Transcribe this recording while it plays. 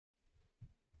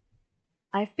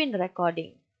I've been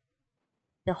recording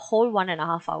the whole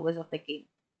 1.5 hours of the game.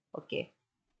 Okay.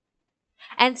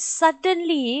 And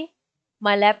suddenly,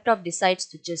 my laptop decides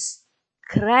to just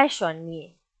crash on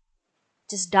me.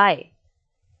 Just die.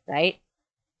 Right?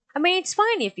 I mean, it's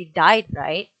fine if it died,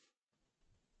 right?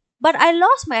 But I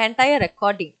lost my entire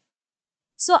recording.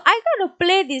 So I gotta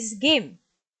play this game.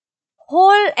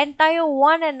 Whole entire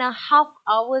 1.5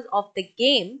 hours of the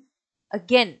game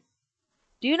again.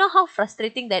 Do you know how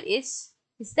frustrating that is?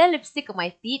 Is there lipstick on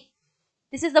my teeth?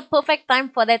 This is the perfect time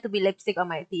for there to be lipstick on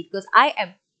my teeth because I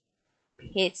am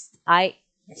pissed. I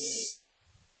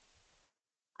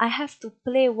have to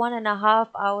play 1.5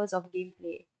 hours of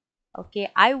gameplay. Okay,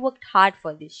 I worked hard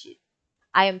for this shit.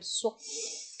 I am so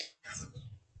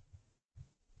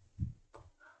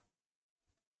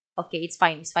okay. It's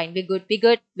fine. It's fine. We're good. We're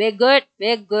good. We're good.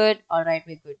 We're good. All right,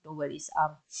 we're good. No worries.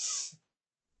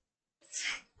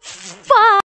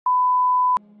 Fuck.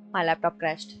 My laptop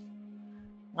crashed.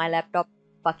 My laptop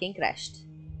fucking crashed.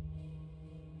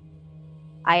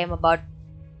 I am.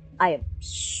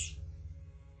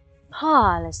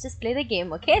 Let's just play the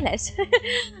game, okay? Let's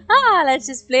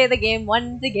just play the game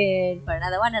once again for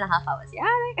another 1.5 hours.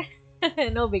 Yeah,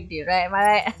 no big deal, right? Am I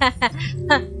right?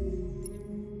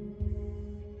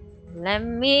 let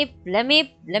me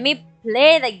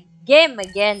play the game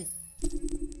again.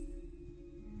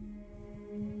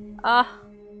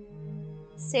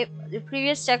 Save the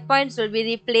previous checkpoints will be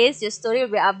replaced. Your story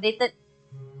will be updated.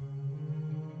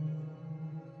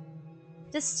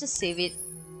 Just save it.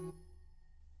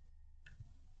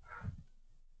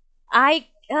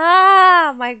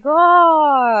 My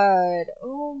god.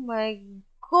 Oh my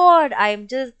god. I'm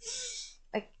just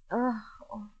like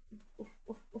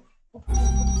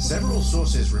Several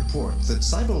sources report that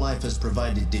CyberLife has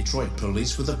provided Detroit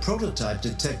police with a prototype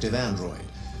detective android.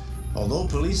 Although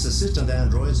police assistant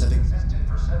androids have existed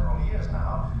for several years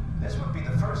now, this would be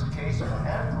the first case of an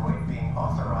android being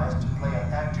authorized to play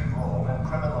an active role in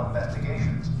criminal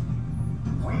investigations.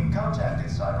 We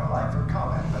contacted CyberLife for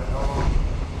comment, but no...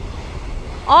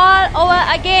 All over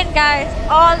again, guys.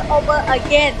 All over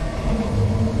again.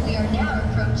 We are now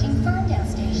approaching Ferndale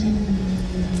Station.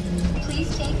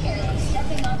 Please take care of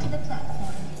stepping onto the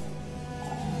platform.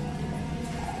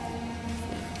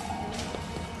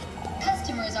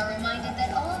 Customers are reminded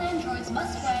that all androids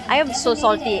must ride. I am so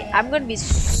salty. I'm gonna be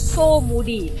so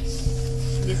moody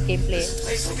in this gameplay. This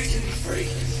place will begin to free.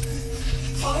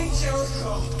 Find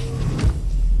Jericho.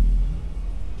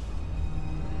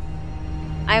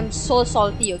 I am so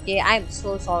salty, okay? I am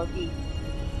so salty.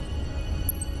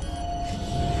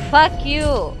 Fuck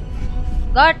you.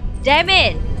 God damn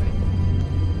it.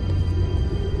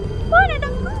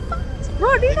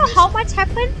 Bro, do you know how much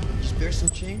happened? Spare some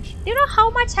change? Do you know how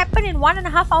much happened in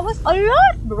 1.5 hours? A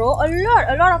lot, bro. A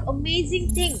lot of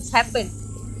amazing things happened.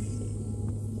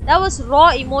 That was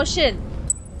raw emotion.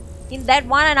 In that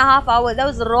 1.5 hours, that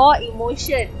was raw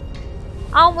emotion.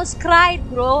 I almost cried,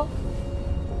 bro.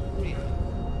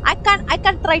 I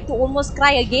can't try to almost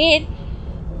cry again.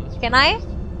 Can I?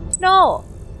 No.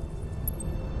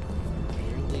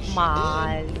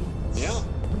 Man. Yeah.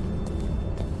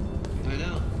 I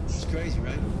know. It's crazy,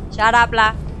 right? Shut up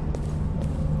lah.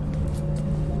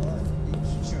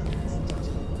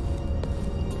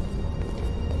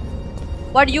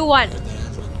 What do you want?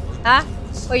 Huh?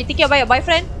 Oh, you thinking about your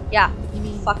boyfriend? Yeah.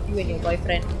 Fuck you and your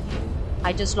boyfriend.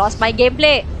 I just lost my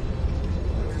gameplay.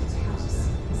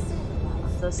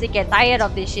 So sick and tired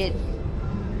of this shit.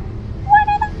 What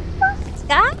the fuck,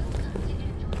 Ska?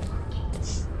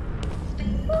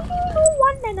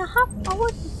 1.5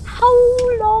 hours? How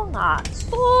long?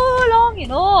 So long, you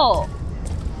know.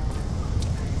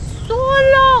 So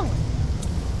long.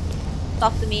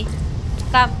 Talk to me.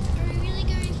 Come. Are we really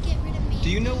going to get rid of me?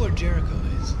 Do you know where Jericho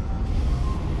is?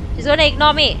 She's gonna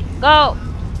ignore me. Go.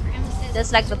 Grandma says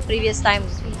Just like the previous time.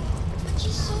 but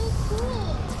she's so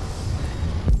cool.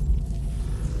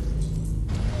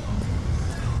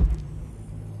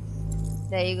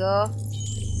 There you go.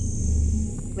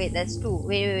 Wait, that's 2.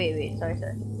 Wait. Sorry.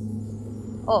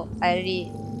 Oh, I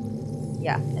already...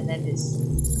 Yeah, and then this.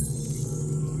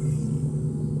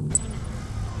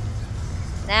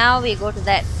 Now we go to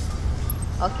that.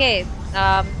 Okay.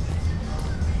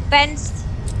 Fenced.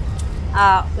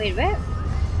 Wait, where?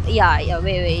 Yeah,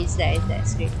 wait, it's there,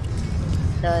 straight.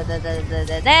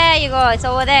 There you go, it's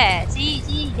over there. See,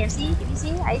 you can see? Can you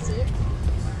see? I see it.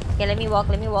 Okay, let me walk.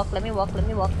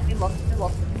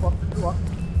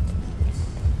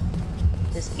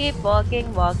 Just keep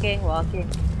walking. Okay.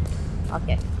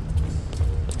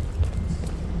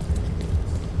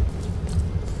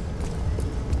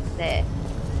 There.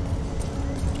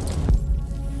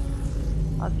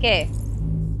 Okay.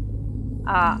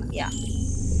 Yeah.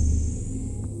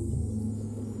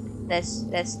 There's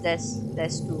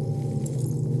two.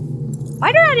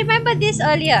 Why don't I remember this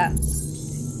earlier?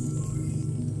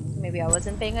 Maybe I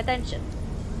wasn't paying attention.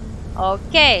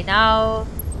 Okay, now.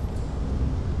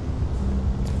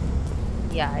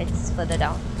 Yeah, it's further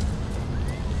down.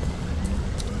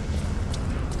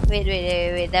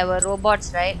 Wait. There were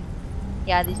robots, right?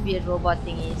 Yeah, these weird robot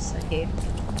thingies. Okay.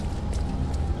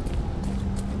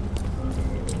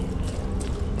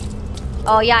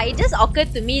 Oh yeah, it just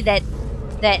occurred to me that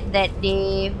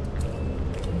they.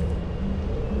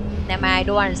 Never mind, I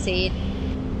don't want to say it.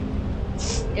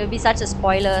 It will be such a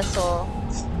spoiler, so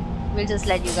we'll just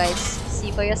let you guys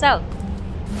see for yourself.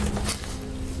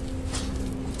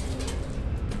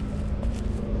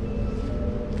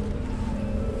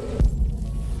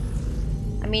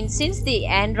 I mean, since the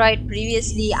android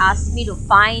previously asked me to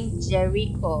find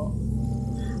Jericho,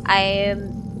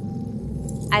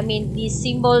 I mean, these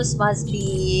symbols must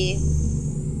be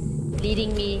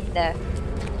leading me there.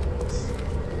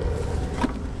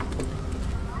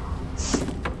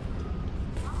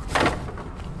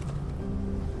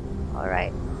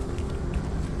 Alright.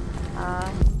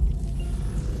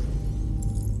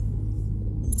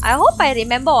 I hope I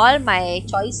remember all my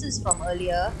choices from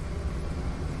earlier.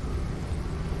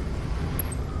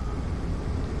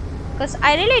 Because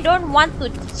I really don't want to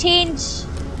change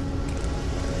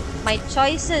my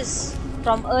choices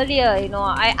from earlier, you know.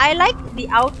 I liked the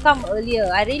outcome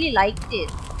earlier. I really liked it.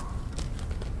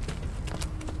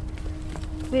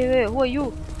 Wait, who are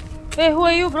you? Wait, who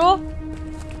are you, bro?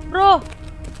 Bro!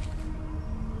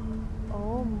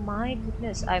 Oh my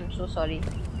goodness, I'm so sorry.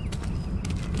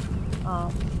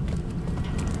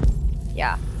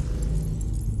 Yeah.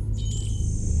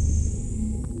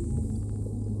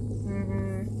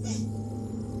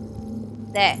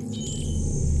 There.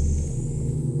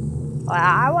 Oh,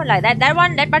 I won't like that. That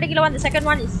one, that particular one, the second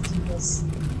one is genius.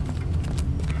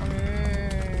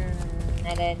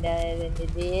 And then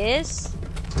this.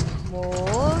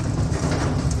 Move.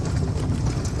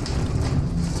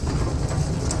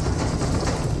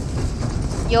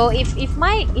 Yo, if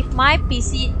my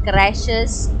PC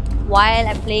crashes while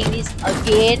I'm playing this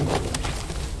again,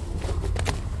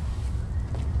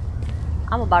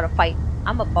 I'm about to fight.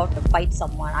 I'm about to fight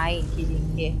someone. I ain't kidding.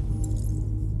 Okay.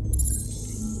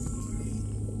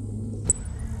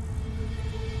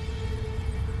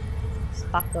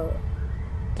 Sparkle.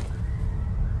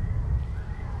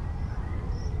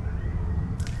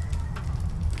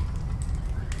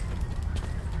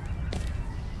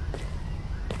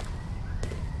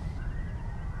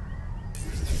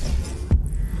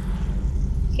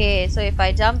 Okay, so if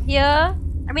I jump here,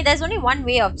 I mean, there's only one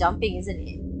way of jumping, isn't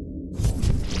it?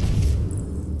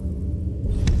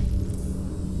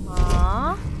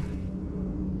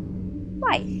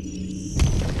 Why?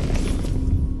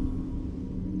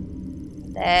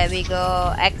 There we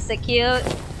go. Execute.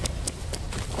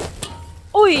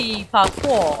 Oi!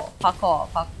 Parkour.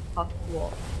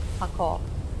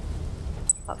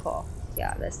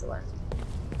 Yeah, that's the one.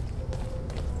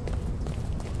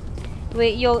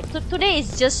 Wait, yo, today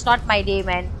is just not my day,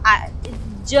 man.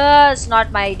 It's just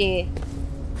not my day.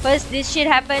 First this shit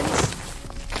happens.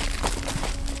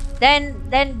 Then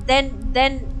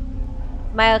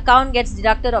my account gets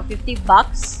deducted of $50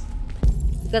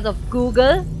 because of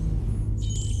Google.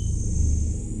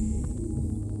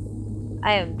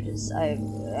 I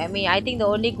mean, I think the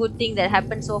only good thing that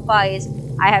happened so far is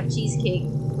I have cheesecake.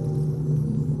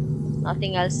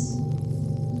 Nothing else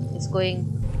is going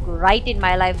right in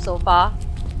my life so far.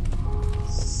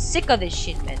 Sick of this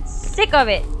shit, man. Sick of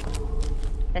it.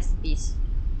 Rest in peace.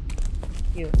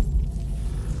 You.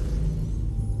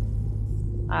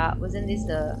 Wasn't this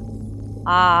the...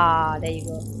 there you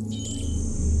go.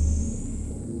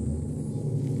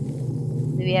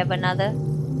 Do we have another?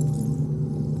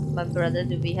 My brother,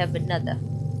 do we have another?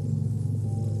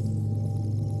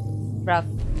 Bruv.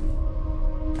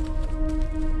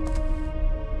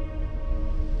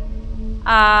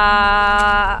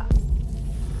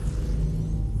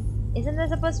 Isn't there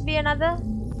supposed to be another?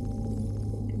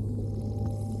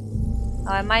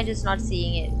 Or am I just not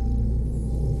seeing it?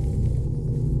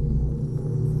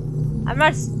 I'm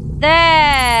not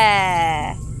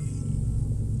there.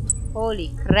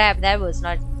 Holy crap, that was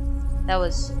not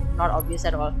obvious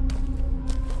at all.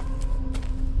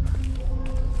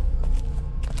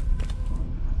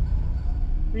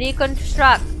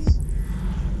 Reconstruct.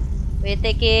 We're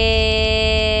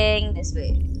taking this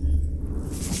way.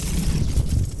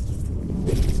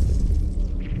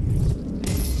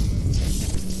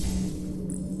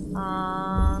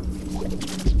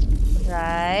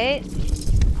 Right.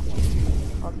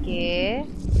 Okay.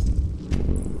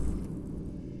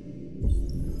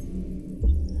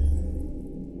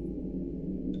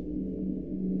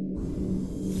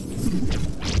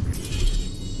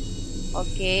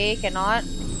 Okay, cannot.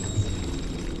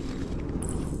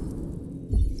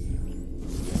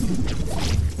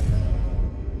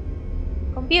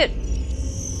 Compute.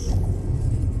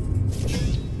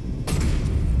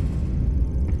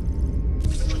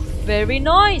 Very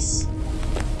nice.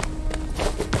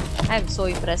 I'm so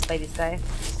impressed by this guy.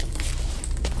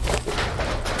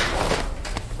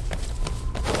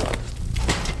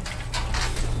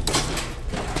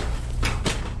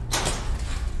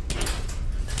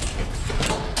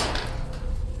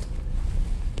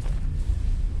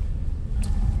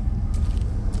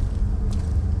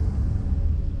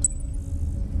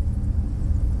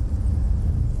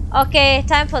 Okay,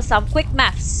 time for some quick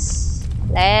maths.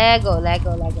 Lego.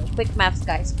 Quick maths,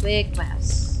 guys. Quick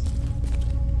maths.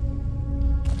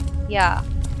 Yeah.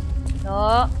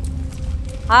 No.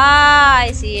 Ah,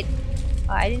 I see it.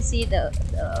 Oh, I didn't see the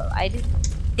I didn't.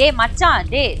 Dey, machan.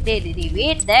 Dey.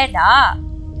 Wait there, da.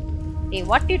 Hey,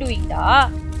 what you doing, da?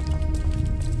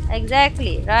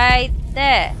 Exactly, right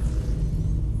there.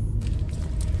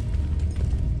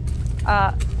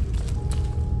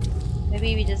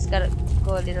 Maybe we just gotta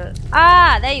go a little.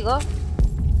 Ah, there you go.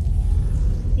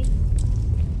 See?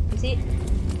 You see?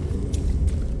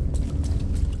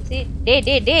 See?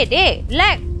 Day.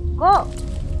 Leg. Go.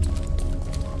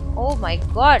 Oh my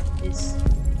god. This.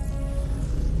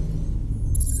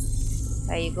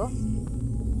 There you go.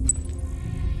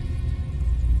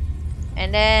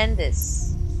 And then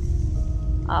this.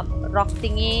 Rock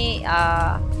thingy.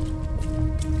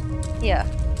 Here.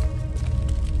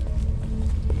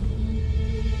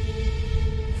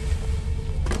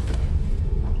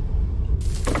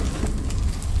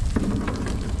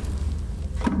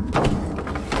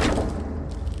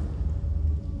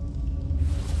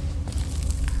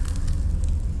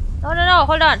 No,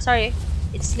 hold on, sorry.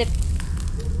 It slipped.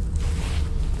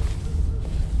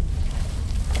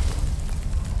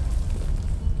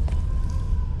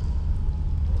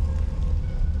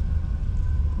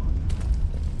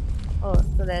 Oh,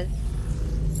 so there's...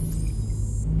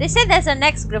 They said there's a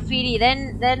next graffiti,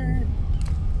 then...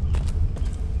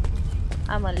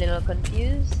 I'm a little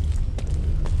confused.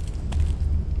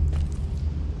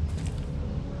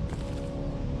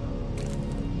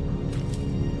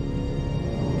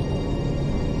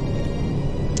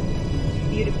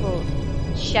 Beautiful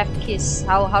chef kiss.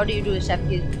 How do you do a chef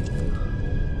kiss?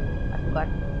 I forgot.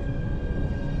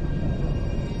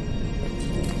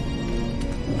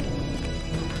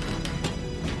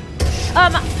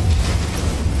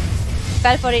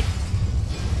 Fell for it.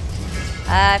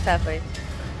 I fell for it.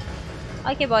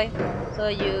 Okay, boy. So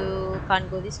you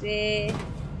can't go this way.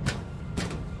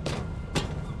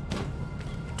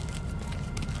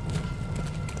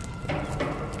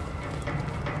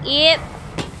 Yep.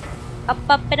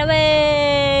 Up and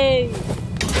away!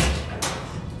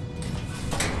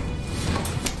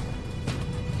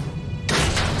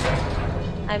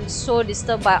 I'm so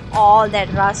disturbed by all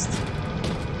that rust.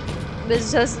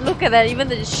 Just look at that, even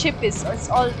the ship is, it's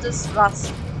all just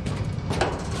rust.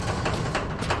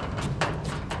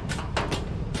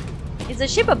 Is the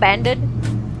ship abandoned?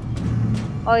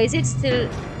 Or is it still...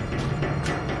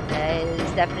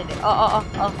 it's definitely...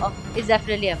 Oh. It's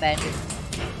definitely abandoned.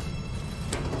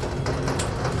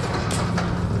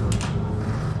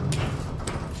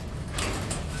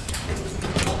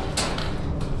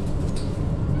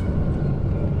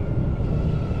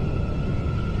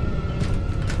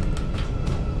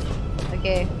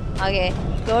 Okay.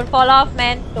 Don't fall off,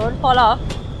 man. Don't fall off.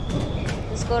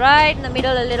 Just go right in the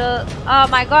middle a little. Oh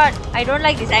my god. I don't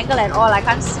like this angle at all. I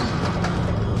can't see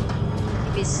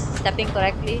if he's stepping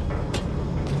correctly.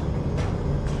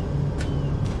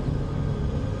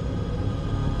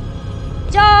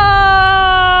 Jump!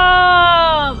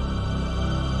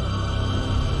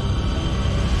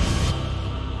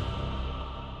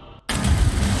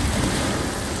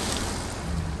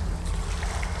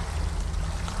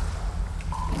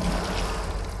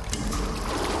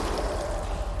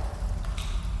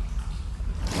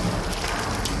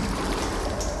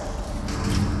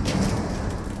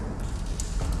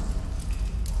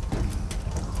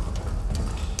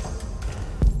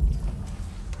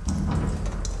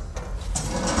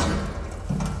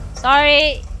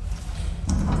 Sorry.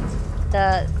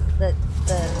 The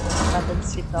button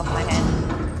slipped off my hand.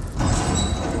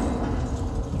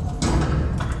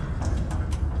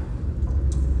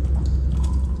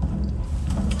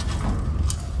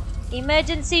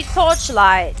 Emergency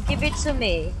torchlight. Give it to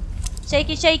me.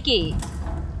 Shaky. Shake.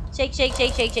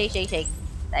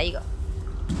 There you go.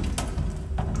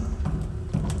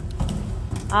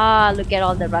 Ah, look at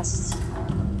all the rust.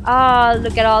 Ah,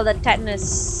 look at all the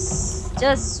tetanus.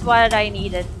 Just what I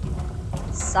needed.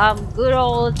 some good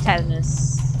old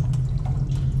tetanus.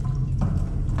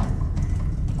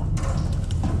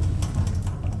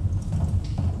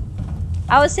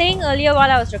 I was saying earlier while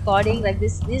I was recording, like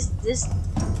this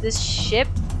ship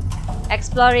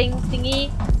exploring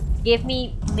thingy gave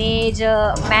me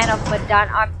major Man of Medan.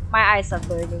 My eyes are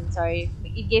burning. Sorry,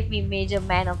 it gave me major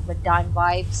Man of Medan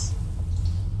vibes.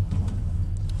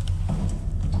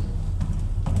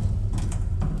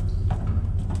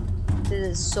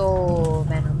 This is so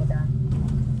Man of Medan.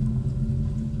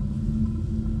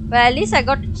 But at least I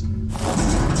got.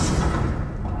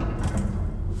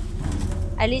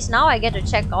 At least now I get to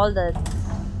check all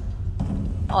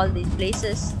these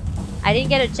places. I didn't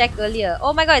get to check earlier.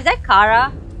 Oh my god, is that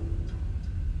Kara?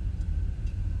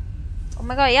 Oh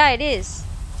my god, yeah, it is.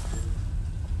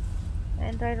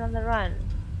 Android on the run.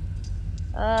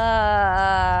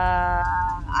 I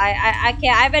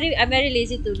can't. I'm very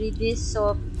lazy to read this,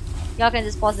 so y'all can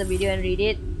just pause the video and read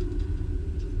it.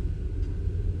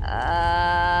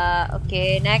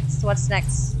 Okay, next. What's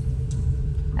next?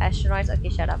 Astronauts. Okay,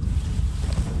 shut up.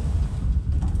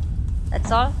 That's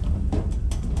all.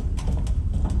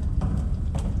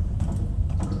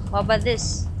 What about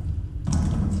this?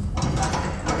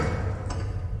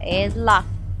 It's lock.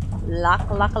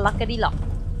 Lockety lock.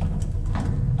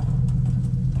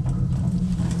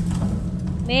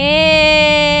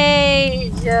 Major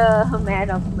Man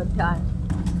of Medan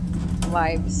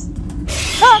vibes.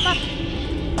 Oh,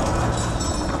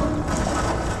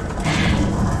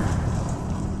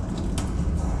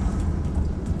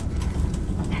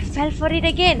 I fell for it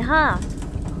again, huh?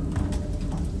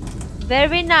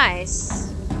 Very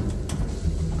nice.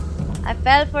 I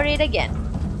fell for it again.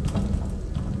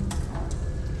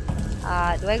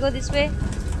 Do I go this way?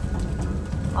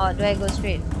 Or do I go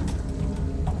straight?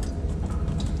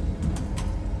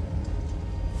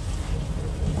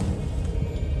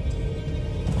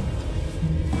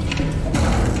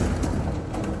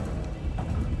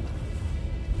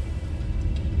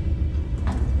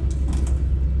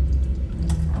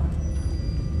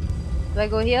 Do I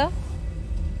go here?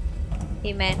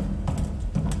 Hey man,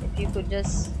 if you could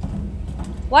just...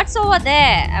 What's over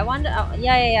there? I wonder...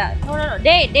 yeah. No.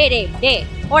 Day.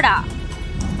 Order.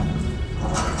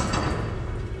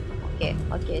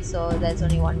 Okay, so there's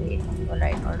only one way.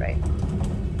 Alright.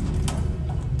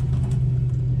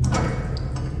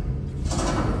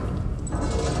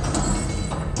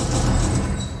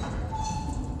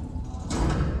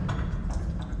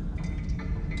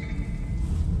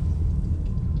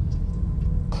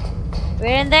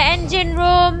 We're in the engine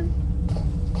room.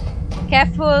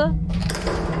 Careful.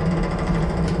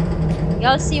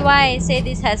 Y'all see why I say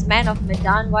this has Man of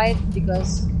Medan vibe?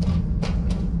 Because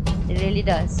it really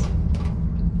does.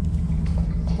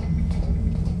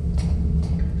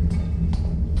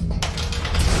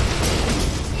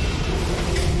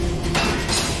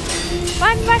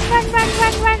 Run!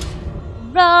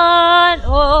 Run!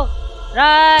 Oh!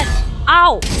 Run!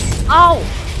 Ow!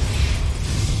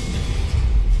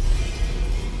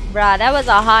 Bruh, that was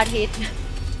a hard hit.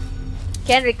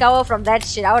 Can't recover from that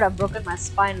shit. I would have broken my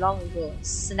spine long ago.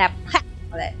 Snap.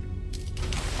 That.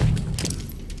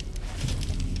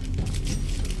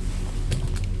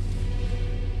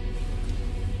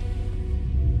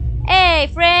 Hey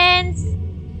friends!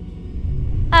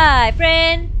 Hi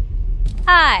friend!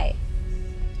 Hi!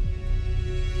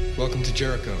 Welcome to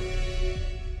Jericho.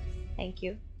 Thank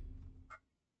you.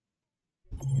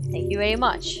 Thank you very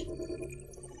much.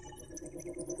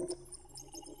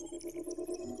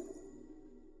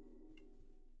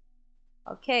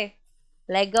 Okay,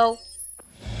 let go.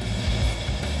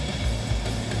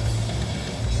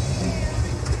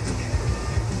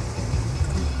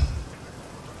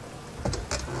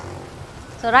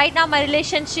 So right now my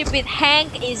relationship with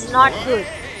Hank is not good.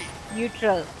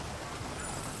 Neutral.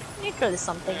 Neutral is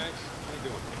something.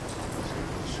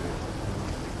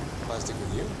 Plastic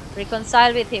with you?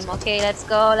 Reconcile with him. Okay, let's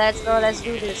go, let's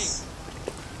do this.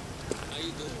 How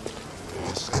you doing?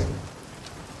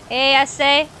 Hey, I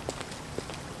say.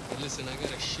 Listen, I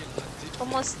got a shit hot dick.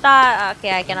 ¿Cómo está?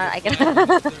 Okay, I cannot.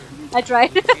 I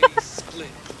tried.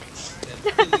 Split.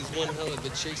 That Philly's one hell of a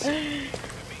chaser.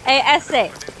 Hey,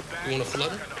 essay. You want a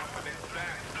flutter?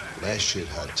 Last shit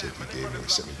hot tip you gave me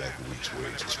sent me back a week's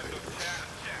wages, baby.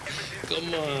 Come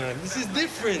on, this is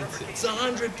different. It's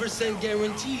 100%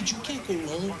 guaranteed. You can't go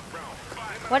wrong.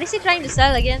 What is he trying to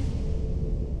sell again?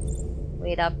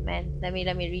 Wait up, man. Let me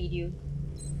read you.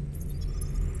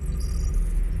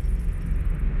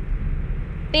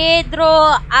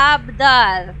 Pedro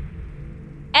Abdal.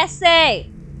 Essay.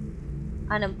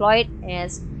 Unemployed and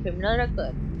has criminal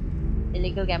record.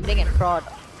 Illegal gambling and fraud.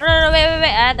 No, wait. I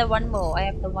have the one more.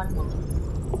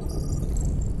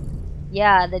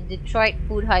 Yeah, the Detroit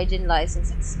food hygiene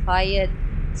license expired.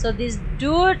 So this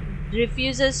dude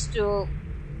refuses to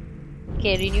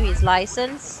renew his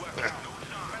license.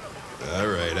 All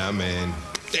right, I'm in.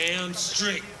 Damn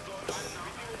straight.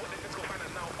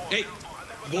 Hey,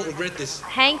 you won't regret this.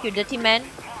 Hank, you dirty man.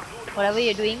 Whatever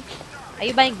you're doing. Are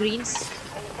you buying greens?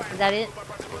 Is that it?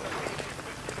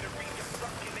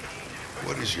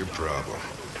 What is your problem?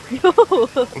 No.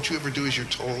 Don't you ever do as you're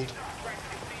told?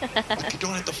 Look, you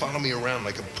don't have to follow me around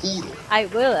like a poodle. I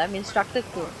will. I'm instructor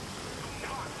too.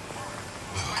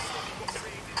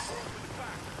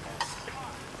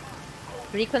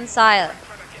 Reconcile.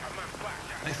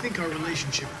 I think our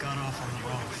relationship got off on the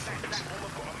wrong foot.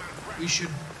 We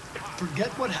should forget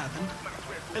what happened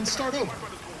and start over.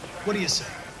 What do you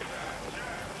say?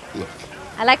 Look,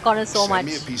 I like Connor so send much.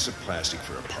 me a piece of plastic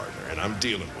for a partner, and I'm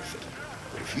dealing with it.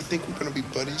 But if you think we're gonna be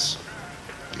buddies,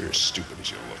 you're as stupid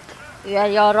as you look. Yeah,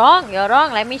 you're wrong. You're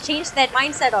wrong. Let me change that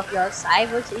mindset of yours. I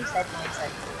will change that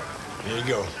mindset. Here you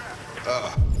go.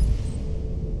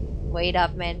 Wait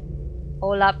up, man.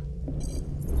 Hold up.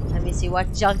 Let me see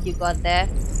what junk you got there.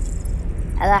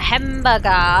 And a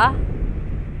hamburger.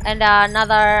 And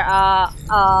another,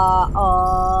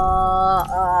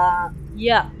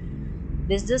 yeah.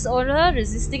 Business owner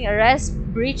resisting arrest,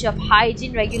 breach of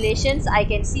hygiene regulations. I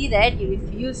can see that you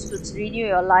refused to renew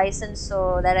your license,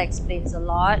 so that explains a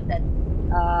lot. That,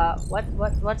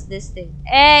 what's this thing?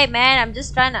 Hey, man, I'm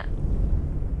just trying to.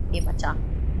 Hey, macha.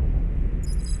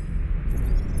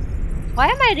 Why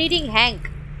am I reading Hank?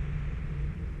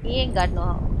 He ain't got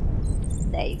no.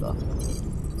 There you go.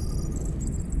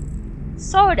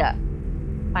 Soda.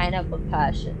 Pineapple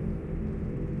passion.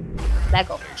 Let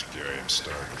go. Thanks, Gary. I'm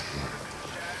starving.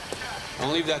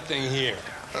 Don't leave that thing here.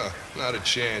 Huh, not a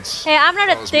chance. Hey, I'm not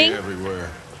a Follows me thing. everywhere.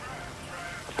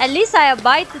 At least I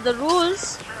abide to the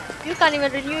rules. You can't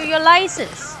even renew your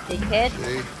license, dickhead.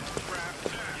 See?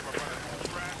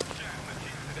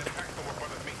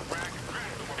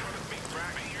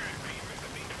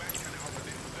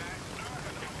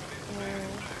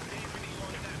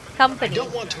 I Company.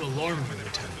 don't want to alarm you,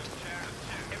 Lieutenant,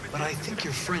 but I think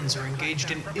your friends are engaged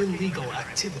in illegal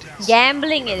activities.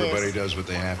 Gambling it Everybody is. does what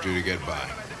they have to get by.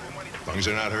 As long as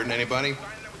they're not hurting anybody,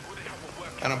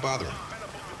 I don't bother them.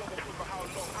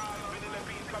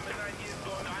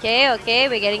 Okay,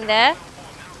 we're getting there.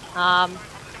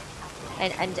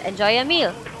 And enjoy your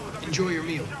meal. Enjoy your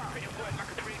meal.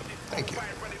 Thank you.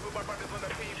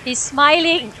 He's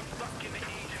smiling.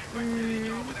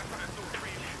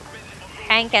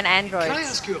 Hank and androids. Can I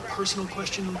ask you a personal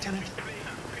question, Lieutenant?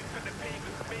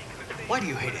 Why do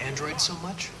you hate androids so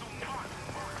much?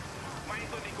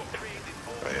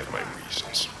 I have my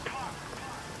reasons.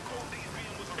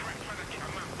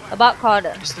 About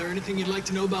Carter. Is there anything you'd like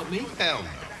to know about me? Hell no.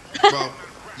 Well,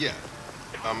 yeah.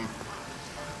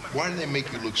 Why do they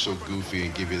make you look so goofy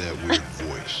and give you that weird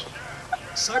voice?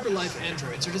 CyberLife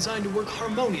androids are designed to work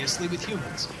harmoniously with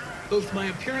humans. Both my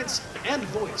appearance and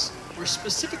voice were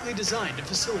specifically designed to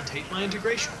facilitate my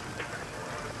integration.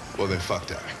 Well, they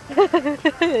fucked up.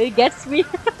 It gets me.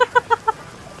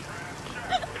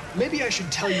 Maybe I should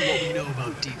tell you what we know about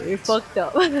We deviants. fucked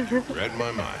up. Read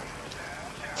my mind.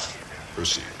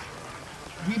 Proceed.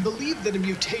 We believe that a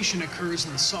mutation occurs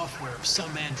in the software of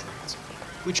some androids,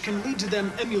 which can lead to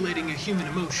them emulating a human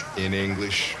emotion. In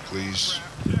English, please.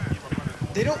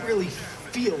 They don't really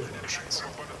feel emotions.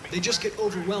 They just get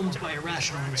overwhelmed by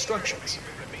irrational instructions,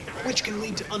 which can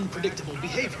lead to unpredictable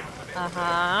behavior.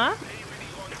 Uh-huh.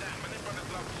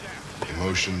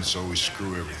 Emotions always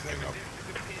screw everything up.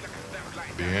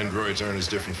 The androids aren't as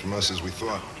different from us as we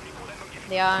thought.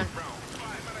 They are.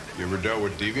 You ever dealt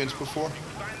with deviants before?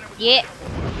 Yeah.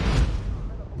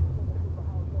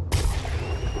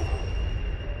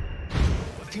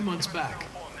 A few months back,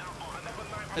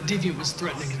 a deviant was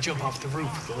threatening to jump off the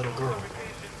roof with a little girl.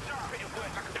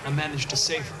 I managed to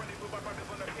save her.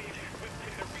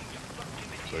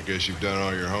 So I guess you've done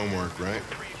all your homework, right?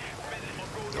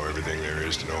 Know everything there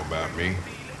is to know about me.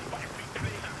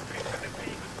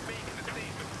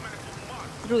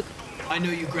 Ruth. I know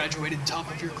you graduated top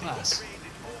of your class.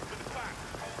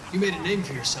 You made a name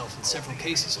for yourself in several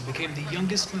cases and became the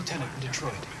youngest lieutenant in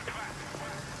Detroit.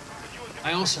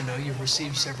 I also know you've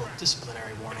received several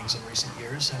disciplinary warnings in recent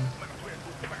years, and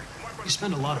you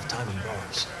spend a lot of time in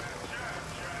bars.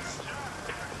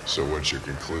 So what's your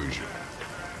conclusion?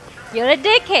 You're a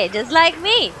dickhead, just like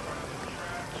me.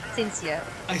 Sincere.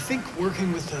 I think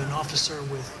working with an officer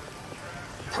with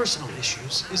personal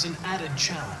issues is an added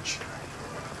challenge.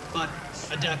 But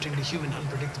adapting to human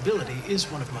unpredictability is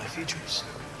one of my features.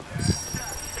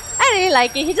 I really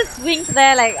like it. He just winked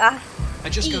there like, I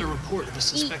just got a report of a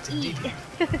suspected deviant.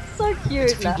 So It's a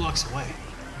cute few lah. blocks away.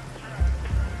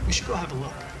 We should go have a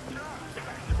look.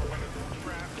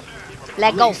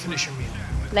 Let I'll go. let you finish your meal.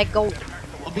 Let go.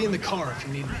 I'll be in the car if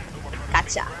you need me.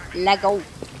 Gotcha. Let go.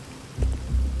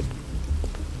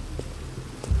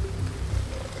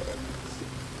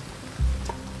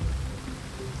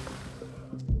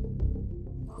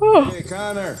 Hey,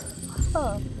 Connor.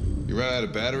 You ran out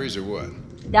of batteries or what?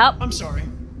 Yup. I'm sorry.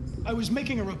 I was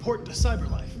making a report to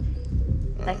CyberLife.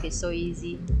 Life is so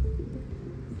easy.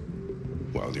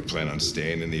 Well, do you plan on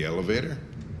staying in the elevator?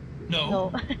 No,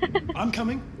 No. I'm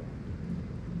coming.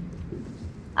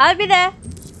 I'll be there.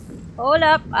 Hold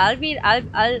up. I'll be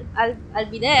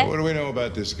there. What do we know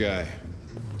about this guy?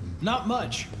 Not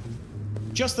much.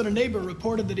 Just that a neighbor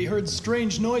reported that he heard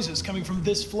strange noises coming from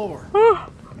this floor.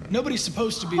 Nobody's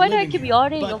supposed to be Why do I living keep here,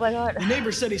 yawning? but Oh my god. the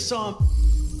neighbor said he saw a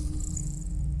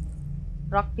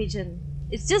Rock pigeon.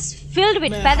 It's just filled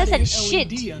with man feathers hiding and an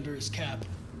shit. LED under his cap.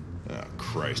 Oh,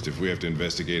 Christ, if we have to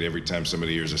investigate every time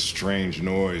somebody hears a strange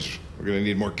noise, we're gonna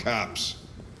need more cops.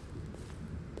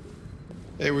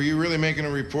 Hey, were you really making a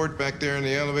report back there in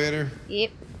the elevator?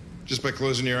 Yep. Just by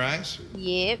closing your eyes?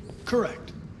 Yep.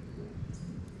 Correct.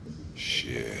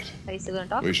 Shit. Are you still gonna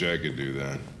talk? Wish I could do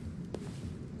that.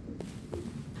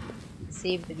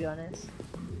 Same, to be honest.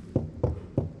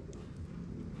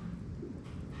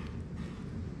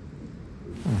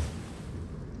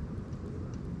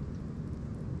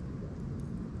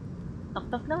 Knock,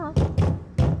 knock, knock.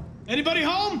 Anybody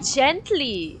home?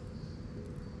 Gently.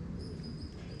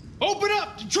 Open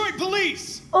up, Detroit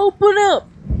Police! Open up.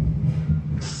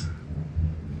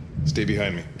 Stay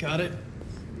behind me. Got it.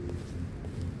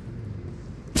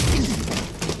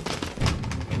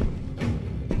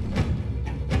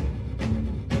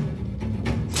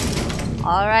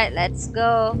 All right, let's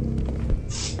go.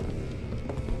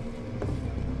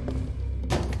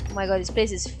 Oh my god, this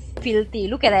place is filthy.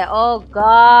 Look at that. Oh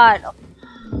god.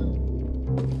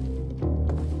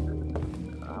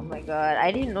 Oh my god,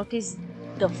 I didn't notice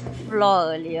the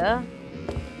floor earlier.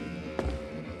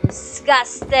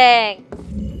 Disgusting.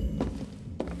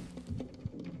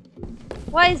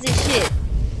 What is this shit?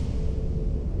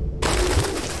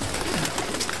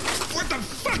 What the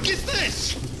fuck is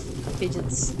this?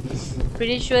 Pigeons.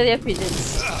 Pretty sure they're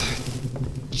pigeons.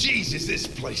 Jesus, this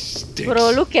place stinks.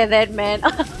 Bro, look at that, man.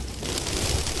 The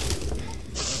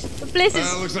place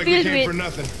is Looks like we filled came for with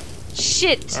nothing.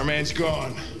 shit. Our man's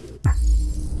gone.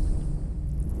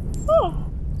 Oh.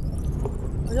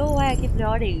 I don't know why I keep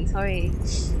nodding. Sorry.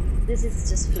 This is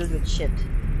just filled with shit.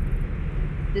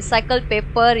 Recycled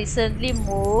paper recently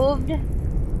moved.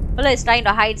 Fella is trying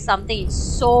to hide something. It's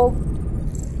so.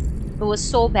 It was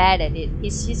so bad at it.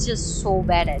 He's just so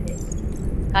bad at it.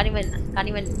 Can't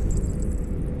even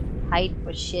hide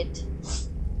for shit.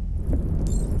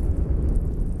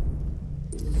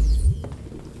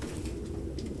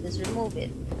 Just remove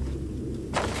it.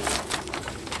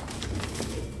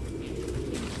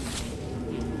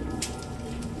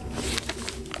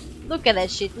 Look at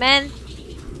that shit, man.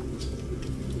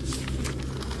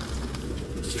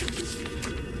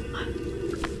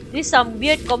 This is some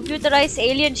weird computerized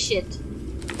alien shit.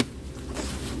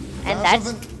 And Found that's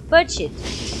something? bird shit.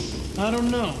 I don't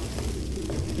know.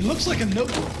 It looks like a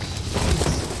notebook.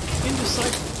 It's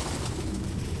indecipherable.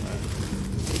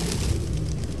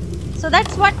 So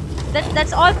that's what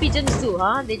that's all pigeons do,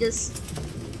 huh? They just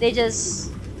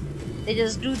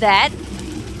do that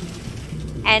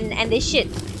and they shit.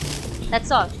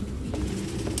 That's all.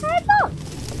 That's all.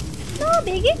 No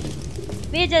biggie.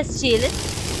 We're just chilling,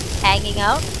 hanging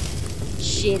out,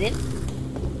 shitting.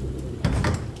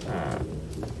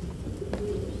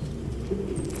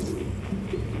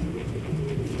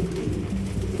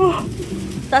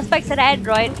 Suspect's an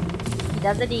android. He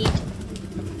doesn't eat.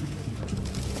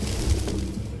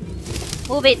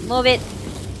 Move it, move it.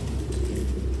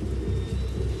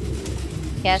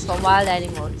 Cares for wild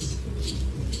animals.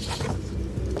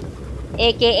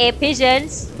 AKA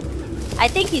pigeons. I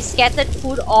think he scattered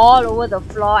food all over the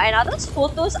floor. And are those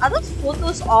photos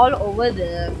all over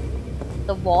the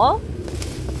wall?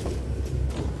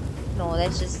 No,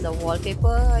 that's just the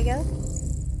wallpaper, I guess.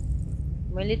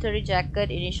 Military jacket,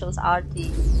 initials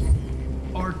RT.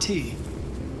 RT.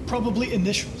 Probably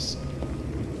initials.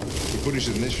 He put his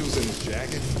initials in his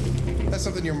jacket? That's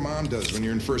something your mom does when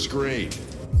you're in first grade.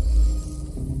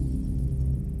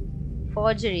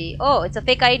 Forgery. Oh, it's a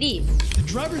fake ID. The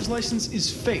driver's license is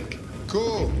fake.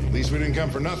 Cool. At least we didn't come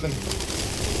for nothing.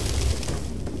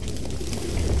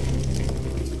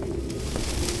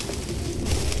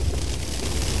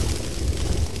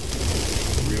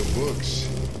 Real books.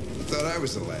 Thought I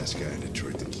was the last guy in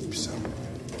Detroit to keep some.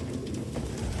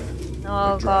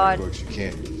 Oh They're dry god. books. You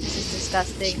can't This is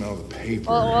disgusting. smell the paper.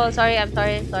 Oh, sorry, I'm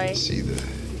sorry. See the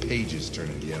pages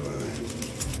turning yellow.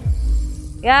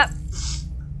 Yep.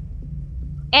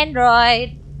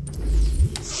 Android.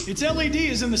 Its LED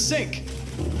is in the sink.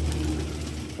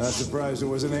 Not surprised it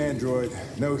was an android.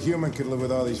 No human could live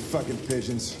with all these fucking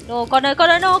pigeons. No, Connor,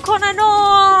 no!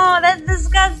 That's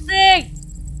disgusting!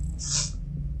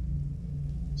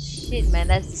 Shit, man,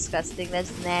 that's disgusting.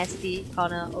 That's nasty.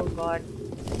 Connor, oh god.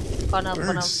 Connor,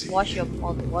 Birdseed. wash your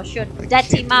mouth. Wash your I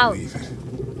dirty can't mouth. believe it.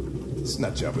 This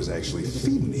nut job was actually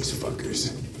feeding these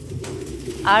fuckers.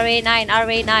 RA9.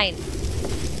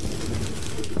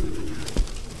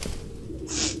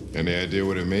 Any idea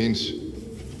what it means?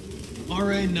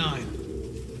 RA9.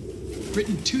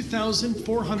 Written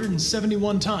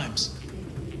 2,471 times.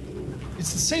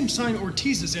 It's the same sign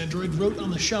Ortiz's android wrote on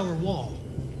the shower wall.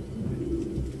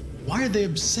 Why are they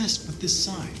obsessed with this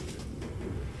sign?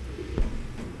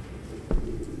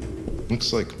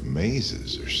 Looks like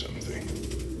mazes or something.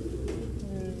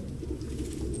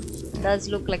 Does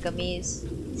look like a maze.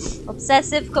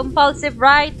 Obsessive compulsive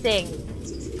writing.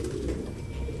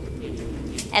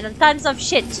 And tons of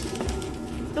shit.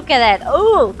 Look at that.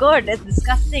 Oh god, that's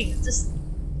disgusting. Just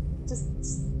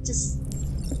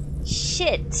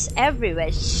shit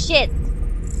everywhere. Shit.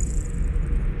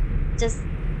 Just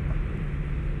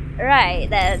right.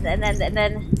 And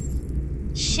then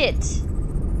shit.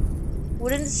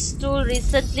 Wooden stool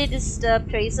recently disturbed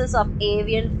traces of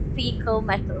avian fecal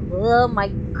matter. Oh my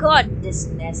god, this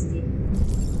is nasty.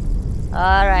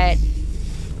 Alright.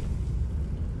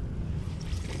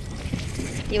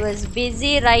 He was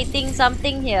busy writing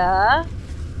something here.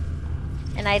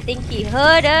 And I think he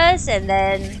heard us and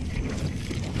then...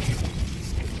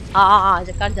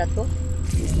 Jangan jatuh.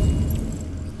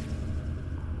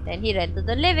 Then he ran to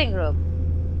the living room.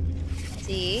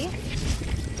 See?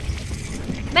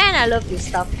 Man, I love this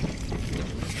stuff.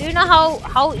 Do you know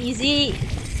how easy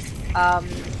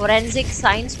forensic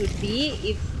science would be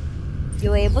if you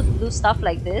were able to do stuff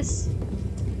like this?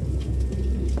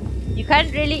 You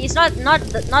can't really. It's not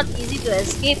easy to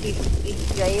escape if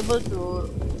you're able to.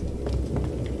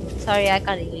 Sorry, I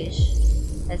can't English.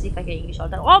 As if I can English all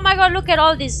the time. Oh my god! Look at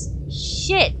all this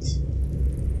shit.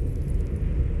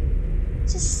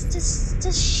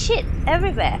 Just shit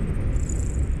everywhere.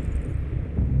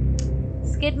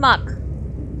 Skid mark.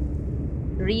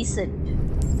 Recent.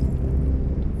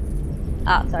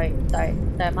 Sorry,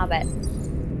 my bad.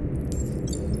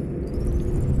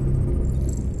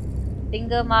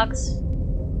 Finger marks.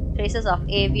 Traces of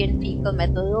avian fecal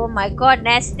matter. Oh my god,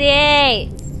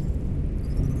 nasty!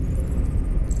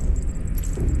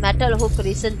 Metal hook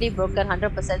recently broken,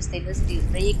 100% stainless steel.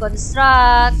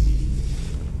 Reconstruct.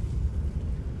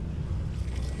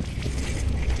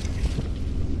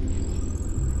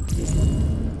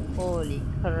 Holy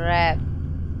crap.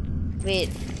 Wait,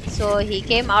 so he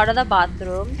came out of the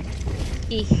bathroom.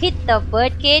 He hit the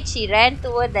birdcage. He ran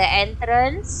toward the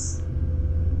entrance.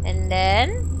 And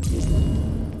then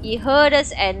he heard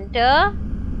us enter.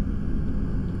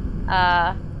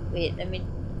 Wait, I mean,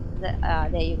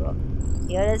 there you go.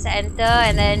 He heard us enter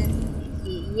and then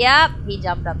he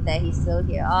jumped up there. He's still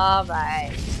here.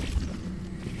 Alright.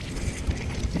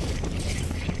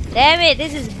 Damn it,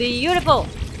 this is beautiful.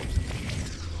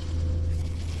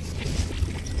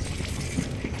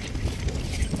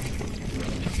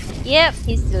 Yep,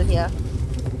 he's still here.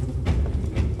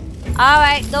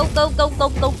 Alright, go.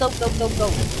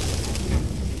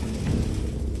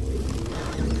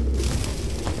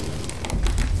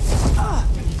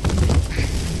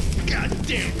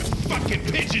 Goddamn fucking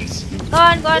pigeons! Go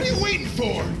on. What are you waiting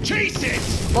for? Chase it!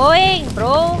 Going,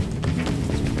 bro.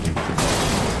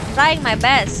 Trying my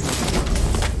best.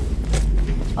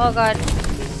 Oh god.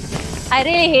 I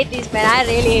really hate this, man. I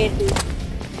really hate this.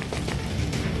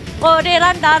 Oh, they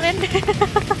run, Darren.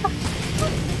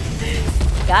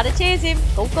 Gotta chase him.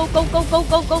 Go.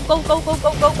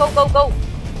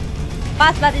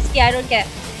 Fast, but risky. I don't care.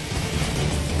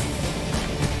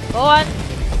 Go on.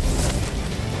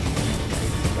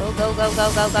 Go.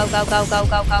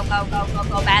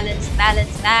 Balance.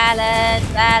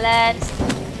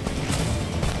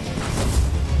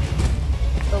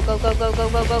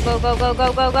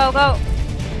 Go.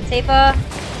 Safer.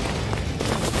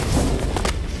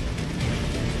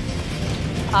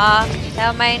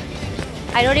 Never mind.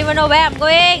 I don't even know where I'm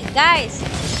going, guys.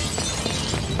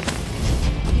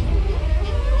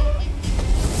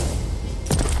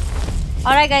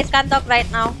 Alright guys, can't talk right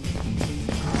now.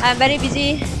 I'm very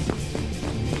busy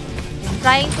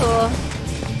trying to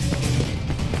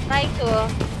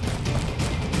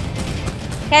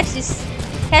catch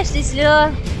this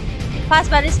little fast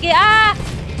but risky.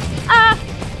 Ah!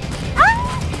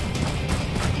 Ah!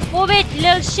 Move it,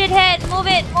 little shithead! Move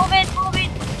it, move it, move it!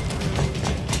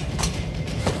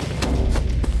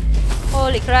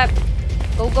 Holy crap!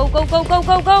 Go, go, go, go, go,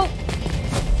 go, go!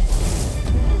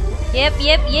 Yep,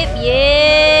 yep, yep,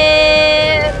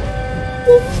 yep!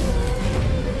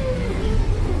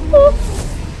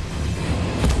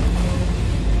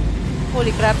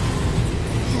 Holy crap!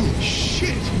 Holy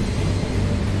shit!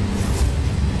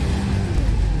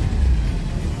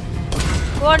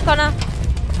 Go on, Connor.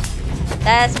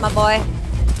 That's my boy.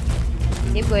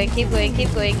 Keep going, keep going,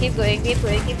 keep going, keep going, keep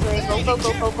going, keep going. Go, go,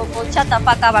 go, go, go, go. Shut the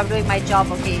fuck up. I'm doing my job,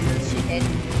 okay? Shithead.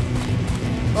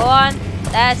 Go on.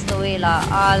 That's the way, la.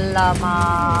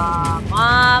 Alamak.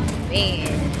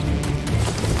 Man.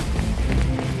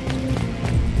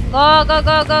 Go, go,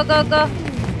 go, go, go, go.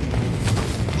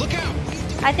 Look out!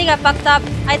 I think I fucked up.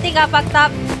 I think I fucked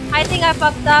up. I think I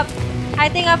fucked up. I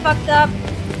think I fucked up.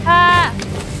 Ah!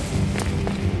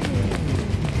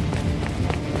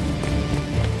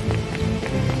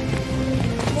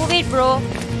 Move it, bro.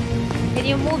 Can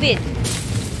you move it?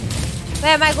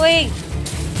 Where am I going?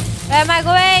 Where am I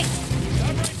going?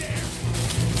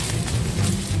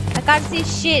 I can't see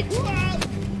shit.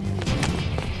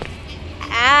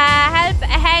 Help,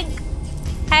 Hank.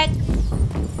 Hank.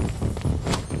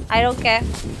 I don't care.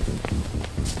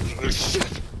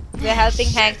 Shit. We're helping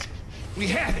Hank. We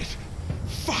had it.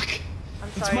 Fuck. I'm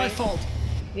It's sorry. my fault.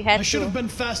 We had I should to. have been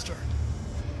faster.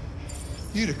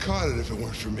 You'd have caught it if it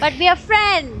weren't for me. But we are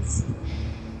friends.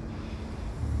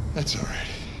 That's all right.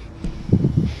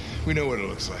 We know what it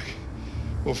looks like.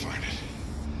 We'll find it.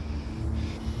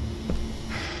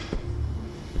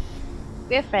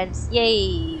 We're friends.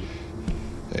 Yay.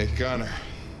 Hey, Connor.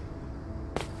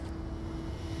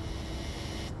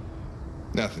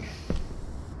 Nothing.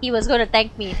 He was gonna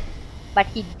thank me, but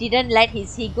he didn't let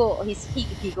his ego. He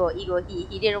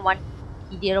didn't want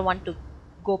to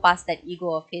go past that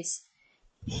ego of his.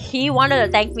 He wanted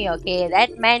to thank me, okay?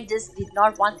 That man just did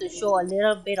not want to show a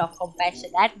little bit of compassion.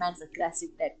 That man's aggressive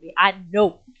that way. I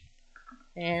know.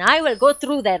 And I will go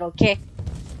through that, okay?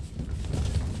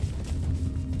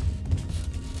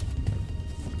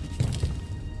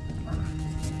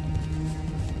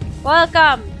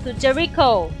 Welcome to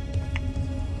Jericho.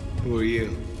 Who are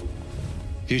you?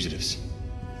 Fugitives.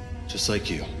 Just like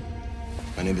you.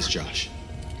 My name is Josh.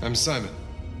 I'm Simon.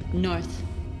 North.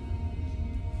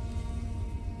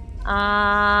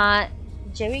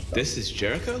 Jericho. This is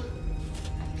Jericho?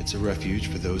 It's a refuge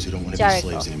for those who don't want to Jericho.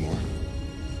 be slaves anymore.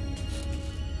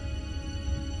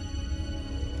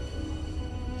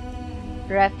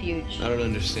 Refuge. I don't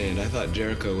understand. I thought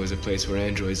Jericho was a place where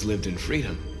androids lived in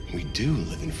freedom. We do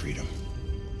live in freedom.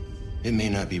 It may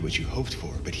not be what you hoped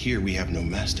for, but here we have no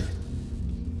master.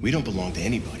 We don't belong to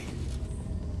anybody.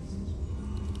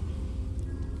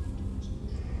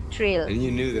 Trail. And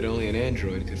you knew that only an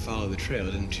android could follow the trail,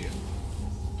 didn't you?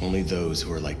 Only those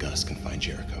who are like us can find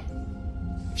Jericho.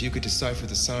 If you could decipher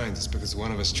the signs, it's because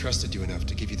one of us trusted you enough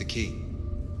to give you the key.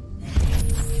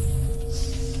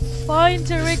 Find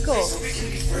Jericho.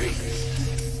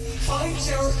 Find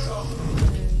Jericho!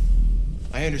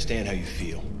 I understand how you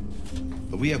feel,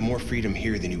 but we have more freedom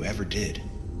here than you ever did.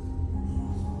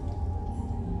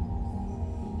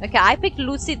 Okay, I picked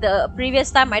Lucid the previous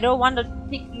time. I don't want to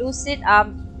pick Lucid.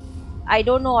 I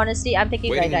don't know, honestly. I'm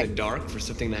taking Waiting right in the dark for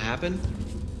something to happen?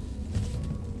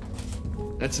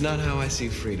 That's not how I see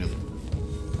freedom.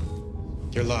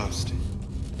 You're lost.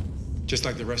 Just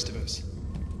like the rest of us.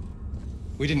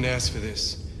 We didn't ask for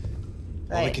this.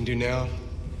 All we Right. can do now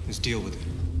is deal with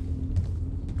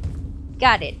it.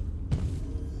 Got it.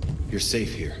 You're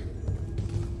safe here.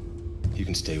 You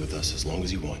can stay with us as long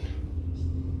as you want.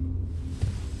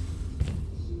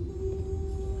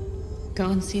 Go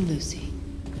and see Lucy.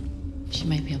 She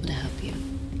might be able to help you.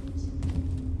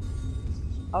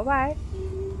 Alright.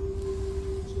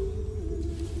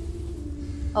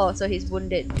 Oh, so he's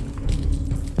wounded.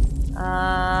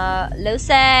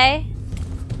 Lucy.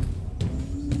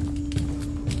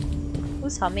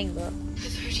 Who's humming, bro?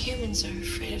 I've heard humans are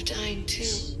afraid of dying too.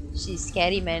 She's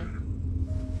scary, man.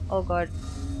 Oh god.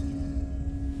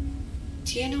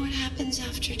 Do you know what happens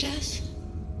after death?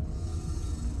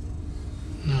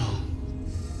 No.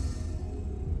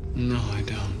 No, I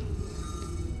don't.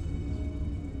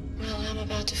 Well, I'm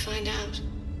about to find out.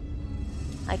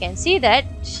 I can see that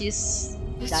she's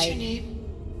What's died. your name?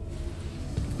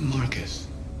 Marcus.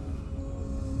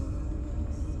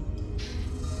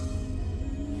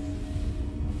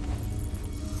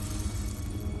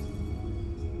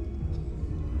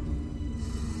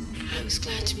 I was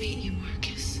glad to meet you,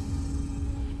 Marcus.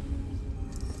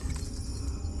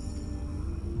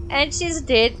 And she's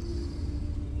dead.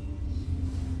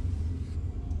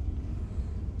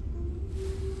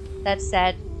 That's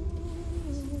sad.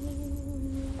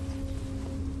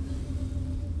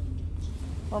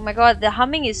 Oh my god, the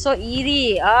humming is so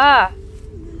eerie. Ah.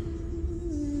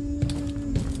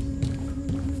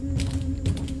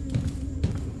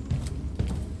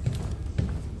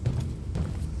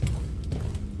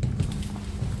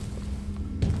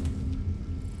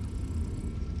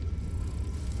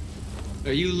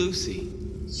 Are you Lucy?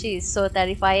 She is so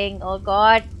terrifying. Oh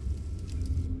god.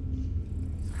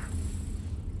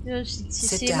 You know,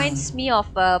 she reminds me of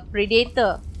a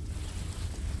predator.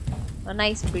 A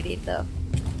nice predator.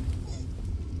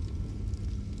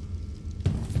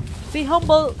 Be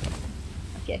humble.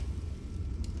 Okay.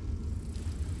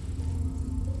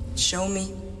 Show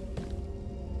me.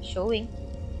 Showing.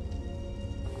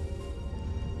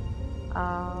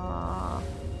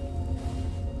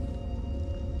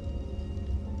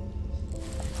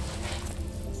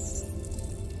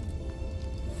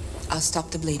 I'll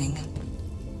stop the bleeding.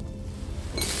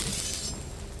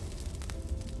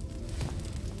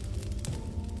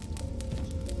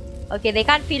 Okay, they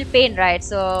can't feel pain, right?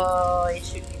 So it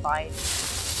should be fine.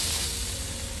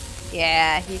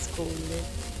 Yeah, he's cool.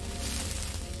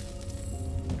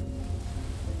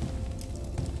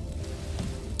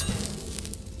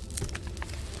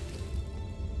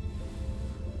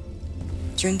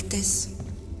 Drink this.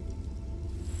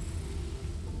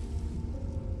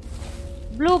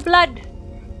 Blue blood.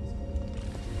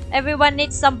 Everyone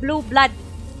needs some blue blood.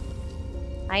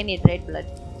 I need red blood.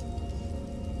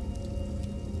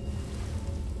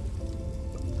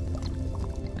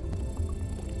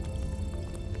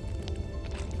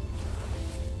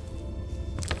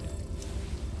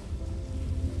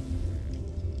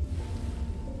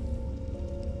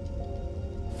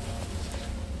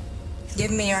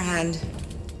 Give me your hand.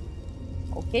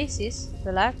 Okay, sis.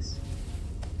 Relax.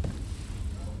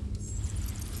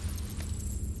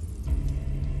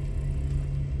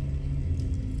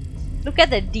 Look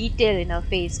at the detail in her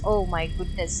face. Oh my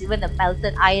goodness. Even the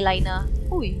melted eyeliner.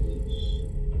 Ooh.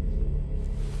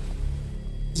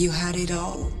 You had it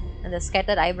all. And the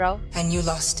scattered eyebrow. And you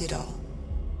lost it all.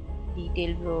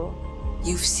 Detail, bro.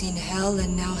 You've seen hell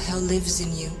and now hell lives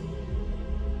in you.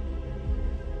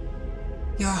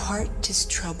 Your heart is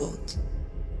troubled.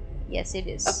 Yes, it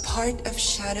is. A part of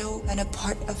shadow and a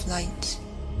part of light.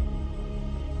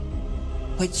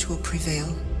 Which will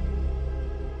prevail?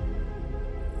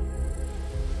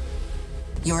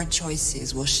 Your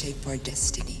choices will shape our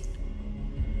destiny.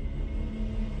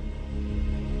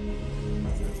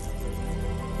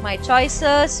 My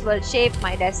choices will shape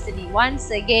my destiny. Once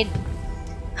again.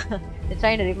 They're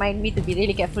trying to remind me to be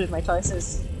really careful with my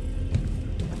choices.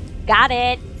 Got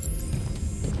it!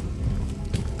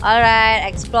 Alright,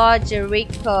 explore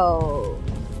Jericho.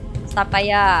 Start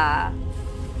fire.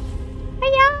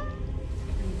 Fire!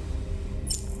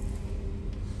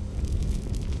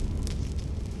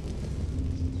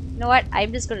 You know what?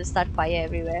 I'm just gonna start fire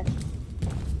everywhere.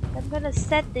 I'm gonna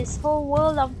set this whole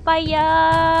world on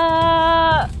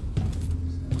fire!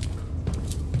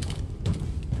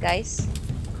 Guys,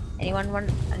 anyone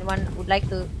would like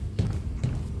to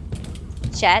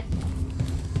chat?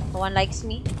 No one likes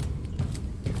me?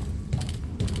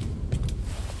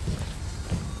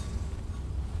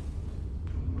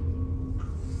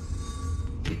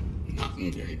 Not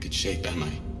in very good shape, am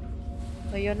I?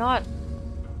 No, you're not.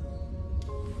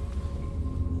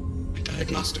 My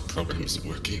diagnostic program isn't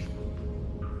working.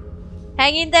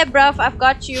 Hang in there, bruv. I've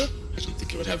got you. I don't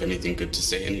think it would have anything good to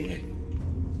say anyway.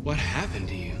 What happened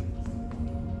to you?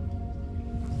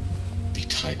 They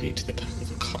tied me to the back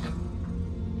of a car.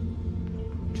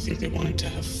 I think they wanted to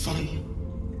have fun.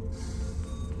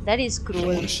 That is I cruel.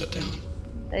 don't want to shut down.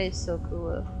 That is so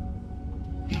cruel.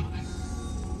 No,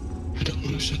 I don't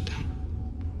want to shut down.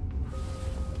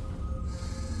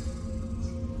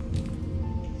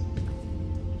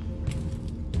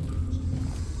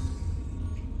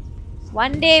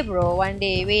 One day, bro. One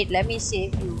day. Wait, let me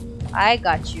save you. I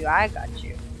got you. I got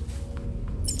you.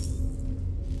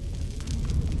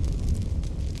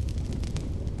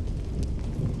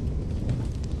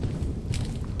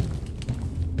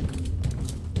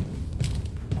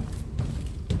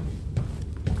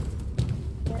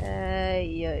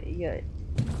 Yeah.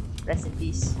 Rest in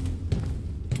peace.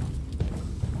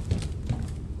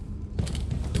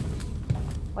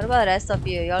 What about the rest of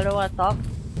you? Y'all don't want to talk?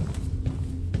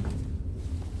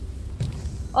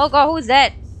 Oh god, who's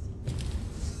that?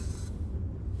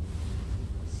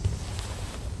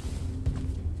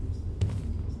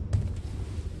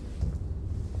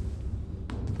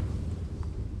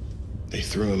 They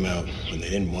threw him out when they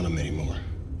didn't want him anymore.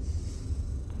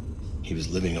 He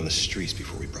was living on the streets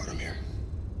before we brought him here.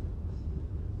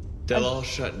 They'll all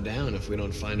shut down if we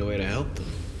don't find a way to help them.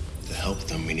 To help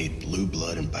them, we need blue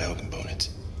blood and biocomponents.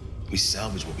 We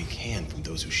salvage what we can from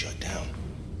those who shut down.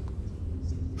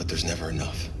 But there's never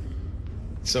enough.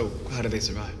 So, how do they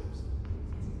survive?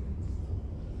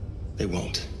 They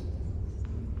won't.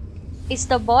 Is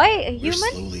the boy a We're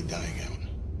human? slowly dying out.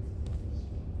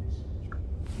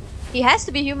 He has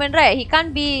to be human, right? He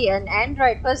can't be an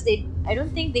android because I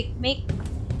don't think they make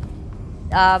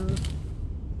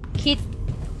kid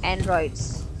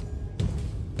androids.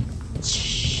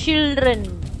 Children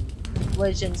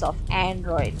versions of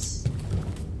androids.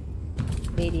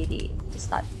 Wait,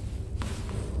 start.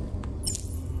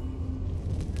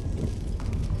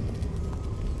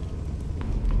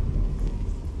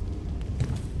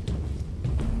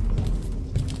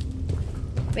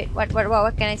 Wait, what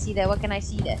can I see there? What can I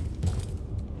see there?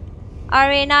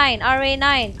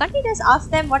 RA9. Can't you just ask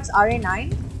them what's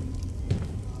RA9?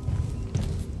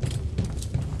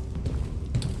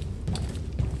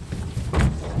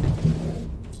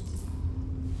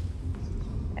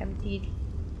 Emptied.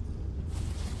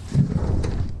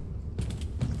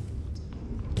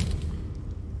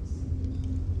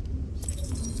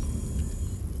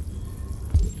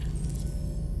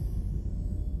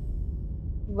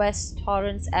 West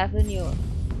Torrance Avenue,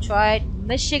 Detroit,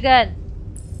 Michigan.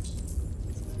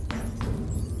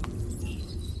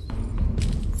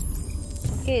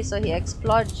 Okay, so he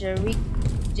explored Jericho.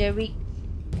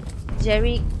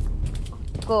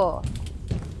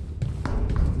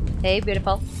 Hey,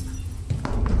 beautiful.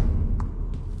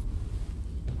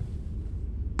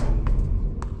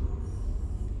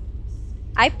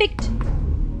 I picked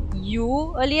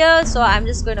you earlier, so I'm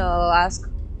just gonna ask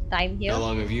time here. How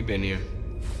long have you been here?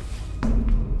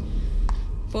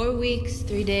 4 weeks,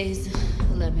 3 days,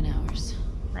 11 hours.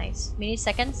 Nice.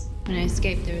 Milliseconds? When I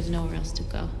escaped, there was nowhere else to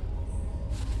go.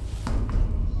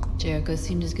 Jericho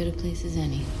seemed as good a place as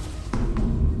any.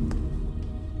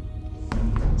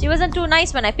 She wasn't too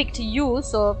nice when I picked you,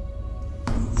 so...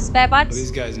 Spare Well, parts? these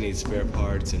guys need spare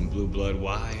parts and blue blood.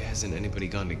 Why hasn't anybody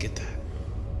gone to get that?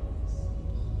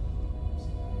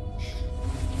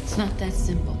 It's not that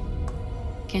simple.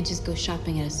 Can't just go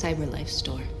shopping at a CyberLife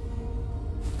store.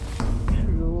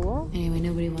 True. Anyway,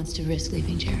 nobody wants to risk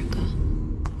leaving Jericho.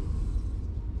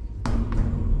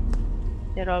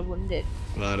 They're all wounded.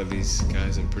 A lot of these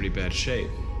guys in pretty bad shape.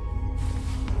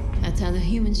 That's how the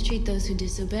humans treat those who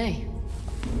disobey.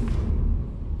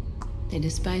 They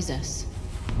despise us.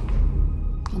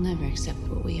 They'll never accept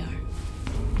what we are.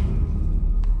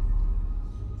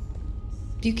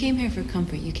 If you came here for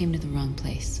comfort, you came to the wrong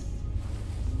place.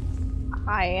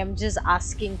 I am just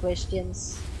asking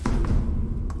questions.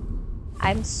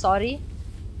 I'm sorry.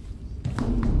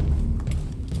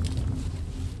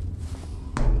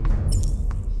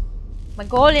 My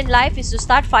goal in life is to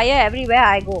start fire everywhere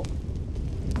I go.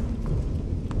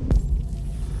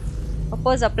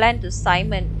 Propose a plan to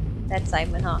Simon. That's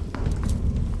Simon, huh?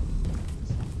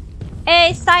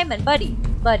 Hey, Simon, buddy.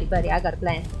 Buddy, I got a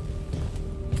plan.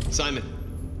 Simon,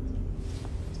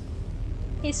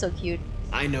 He's so cute.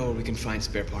 I know where we can find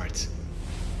spare parts.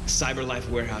 CyberLife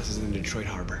warehouse is in the Detroit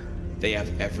harbor. They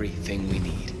have everything we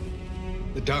need.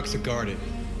 The docks are guarded.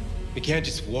 We can't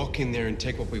just walk in there and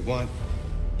take what we want.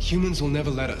 Humans will never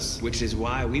let us. Which is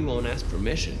why we won't ask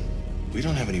permission. We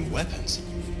don't have any weapons.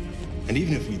 And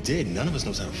even if we did, none of us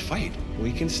knows how to fight.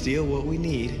 We can steal what we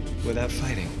need without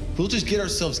fighting. We'll just get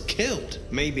ourselves killed.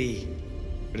 Maybe.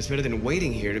 But it's better than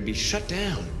waiting here to be shut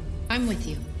down. I'm with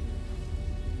you.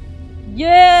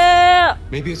 Yeah!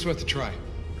 Maybe it's worth a try.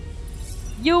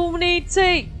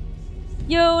 Unity!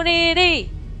 Unity!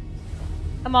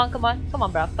 Come on, bro. Come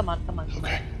on.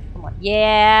 Okay. Come on.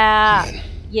 Yeah!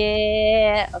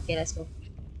 Yeah! Okay, let's go.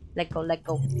 Let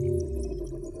go.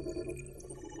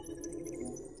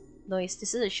 Nice.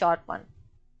 This is a short one.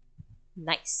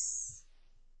 Nice.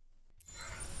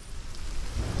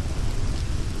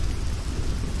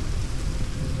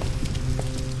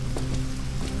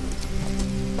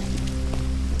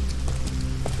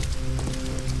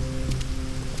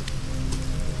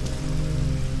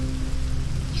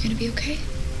 You gonna be okay?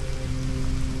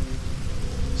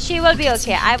 She will be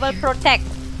okay. I will protect.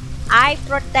 I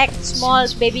protect small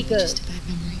baby girl. Just a bad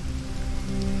memory.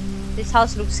 This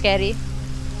house looks scary.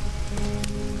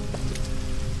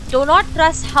 Do not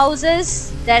trust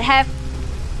houses that have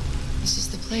This is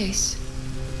the place.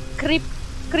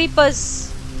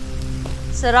 creepers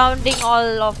surrounding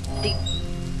all of the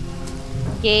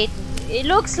gate. It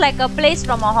looks like a place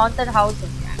from a haunted house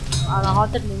or a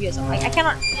haunted movie or something. I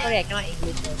cannot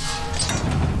English.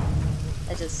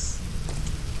 I just...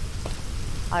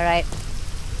 Alright.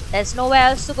 There's nowhere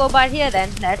else to go but here then.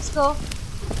 Let's go.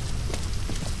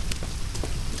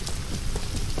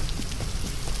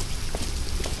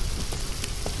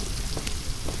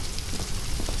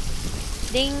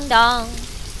 Ding dong.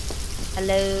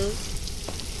 Hello.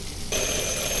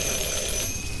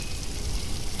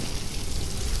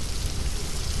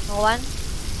 No one?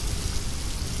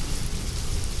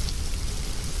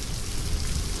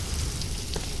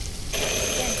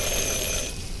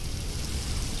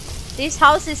 This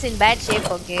house is in bad shape,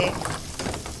 okay?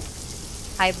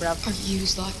 Hi, bruv. Are you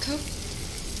Zlatko?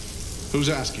 Who's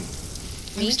asking?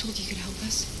 I was told you could help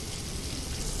us.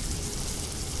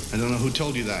 I don't know who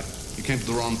told you that. You came to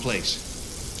the wrong place.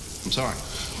 I'm sorry.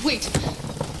 Wait.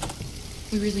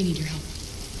 We really need your help.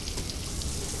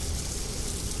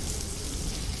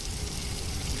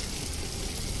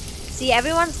 See,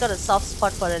 everyone's got a soft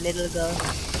spot for a little girl.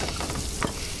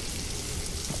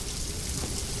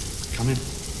 Come in.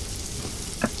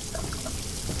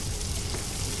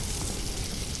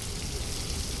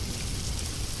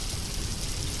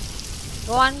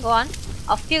 Go on, go on.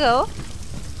 Off you go.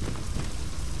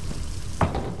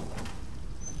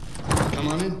 Come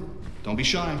on in. Don't be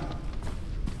shy.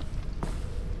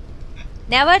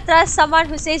 Never trust someone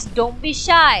who says don't be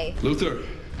shy. Luther,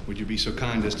 would you be so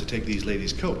kind as to take these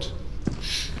ladies' coats?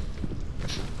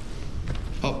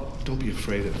 Oh, don't be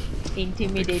afraid of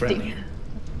Intimidating. friendly.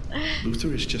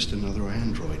 Luther is just another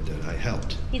android that I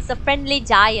helped. He's a friendly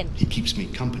giant. He keeps me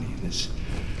company in this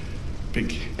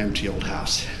big, empty old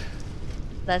house.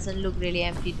 Doesn't look really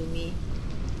empty to me.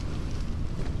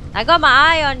 I got my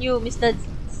eye on you, Mr.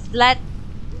 Zlat.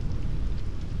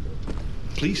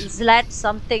 Please, Zlat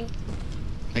something.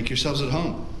 make yourselves at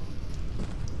home.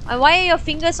 And why are your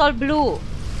fingers all blue?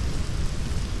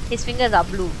 His fingers are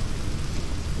blue.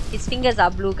 His fingers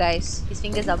are blue, guys. His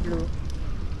fingers are blue.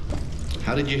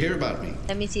 How did you hear about me?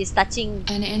 Let me see. He's touching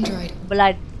an android.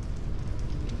 Blood.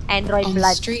 Android on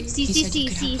blood. The street, see.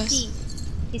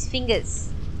 His fingers.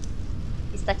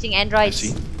 He's touching androids. I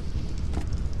see.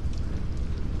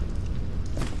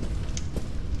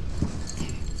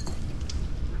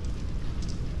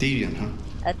 Deviant, huh?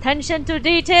 Attention to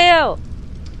detail.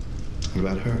 What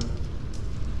about her?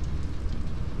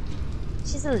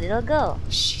 She's a little girl.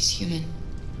 She's human.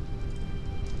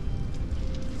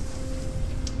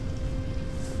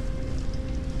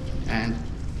 And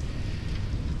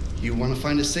you want to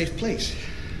find a safe place.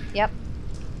 Yep.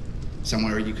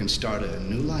 Somewhere you can start a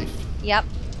new life. Yep.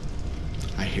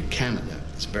 I hear Canada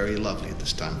is very lovely at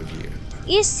this time of year.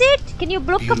 Is it? Can you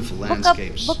book Beautiful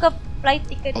landscapes. book a flight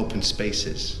ticket? Open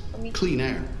spaces. Clean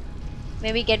air.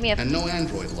 Maybe get me a and no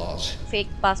android laws. Fake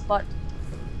passport.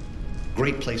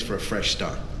 Great place for a fresh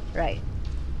start. Right.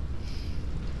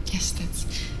 Yes,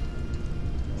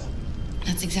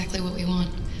 that's exactly what we want.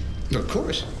 Of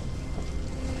course.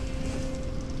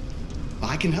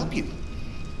 I can help you.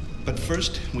 But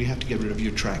first, we have to get rid of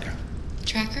your tracker.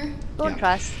 Tracker? Don't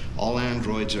trust. All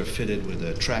androids are fitted with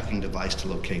a tracking device to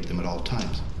locate them at all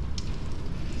times.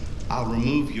 I'll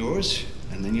remove yours,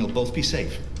 and then you'll both be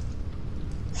safe.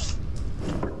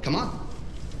 Come on.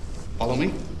 Follow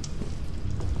me.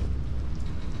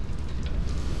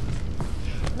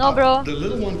 No, bro. The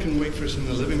little one can wait for us in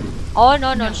the living room. Oh,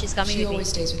 no, she's coming with me. She always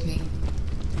stays with me.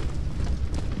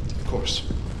 Of course.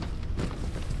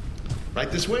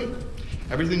 Right this way?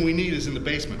 Everything we need is in the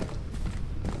basement.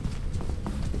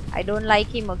 I don't like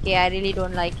him, okay? I really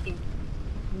don't like him.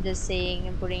 I'm just saying,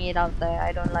 I'm putting it out there.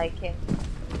 I don't like him.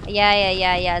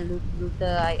 Yeah.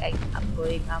 Luther, I'm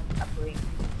going.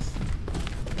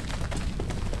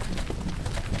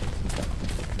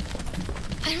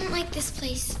 I don't like this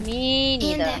place. Me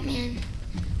neither. And that man.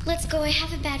 Let's go. I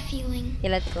have a bad feeling. Okay,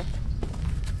 let's go.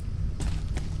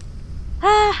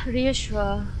 Ah,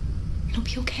 reassure. It'll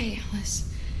be okay,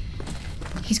 Alice.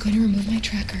 He's going to remove my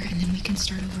tracker, and then we can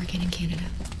start over again in Canada.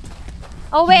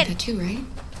 Oh, wait. You did too, right?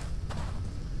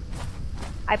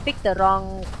 I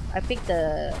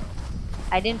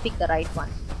didn't pick the right one.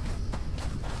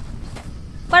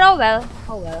 But oh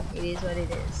well. It is what it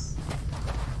is.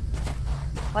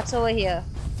 What's over here?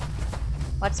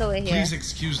 Please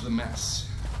excuse the mess.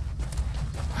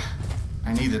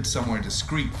 I needed somewhere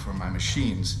discreet for my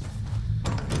machines.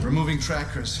 Removing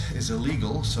trackers is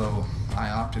illegal, so I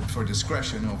opted for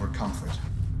discretion over comfort.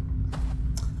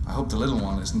 I hope the little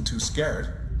one isn't too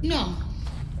scared. No,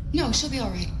 she'll be all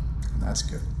right. That's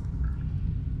good.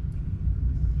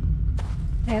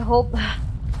 I hope.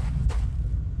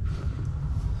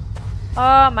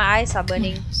 Oh, my eyes are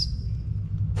burning.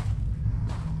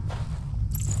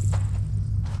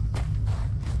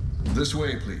 This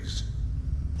way, please.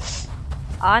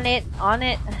 On it.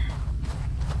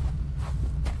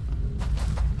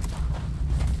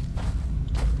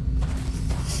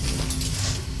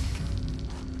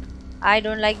 I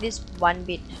don't like this one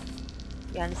bit.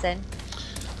 You understand?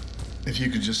 If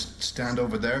you could just stand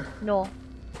over there. No.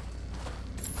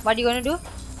 What are you gonna do?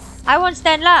 I won't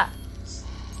stand lah.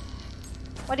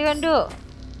 What are you gonna do?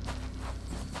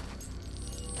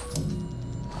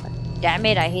 Damn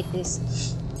it, I hate this.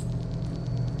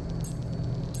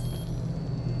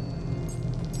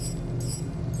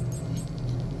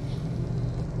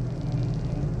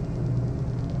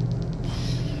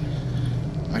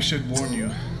 I should warn you,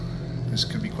 this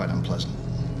could be quite unpleasant.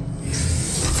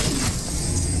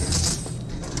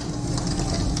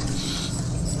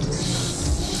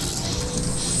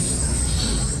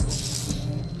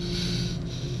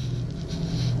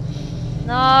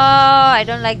 No, I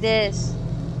don't like this.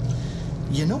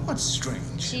 You know what's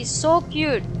strange? She's so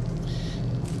cute.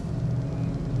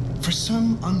 For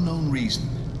some unknown reason,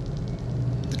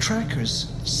 the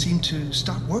trackers seem to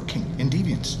stop working in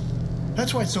Deviants.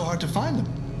 That's why it's so hard to find them.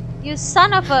 You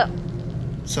son of a...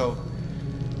 So,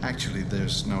 actually,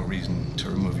 there's no reason to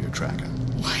remove your tracker.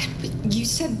 What? But you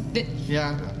said that...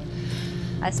 Yeah.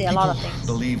 I say a lot of things.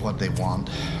 Believe what they want.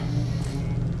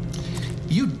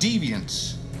 You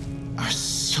Deviants are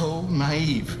so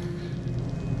naive.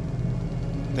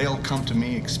 They'll come to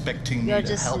me expecting me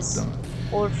to help them.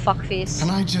 Old fuckface.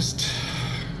 And I just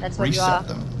That's what you are. reset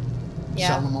them. Yeah.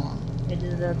 Sell them on. It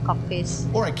is a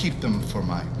cockface. Or I keep them for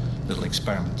my little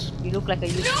experiments. You look like a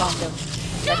youth condom.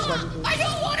 That's what you do. I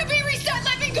don't want to be reset.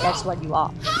 Let me go. That's what you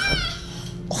are.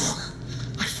 Oh,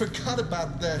 I forgot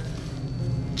about the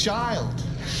child.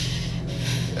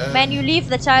 Man, you leave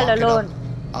the child lock it alone. up.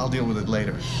 I'll deal with it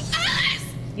later.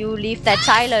 You leave that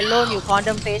child alone, you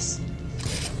condom face.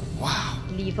 Wow.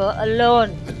 Leave her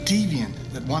alone. A deviant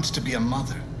that wants to be a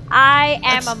mother. I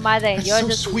am a mother and that's you're so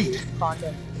just sweet. a youth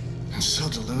condom. And so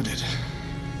deluded.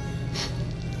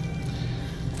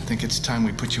 I think it's time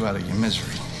we put you out of your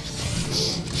misery.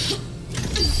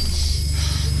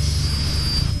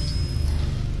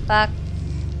 Fuck.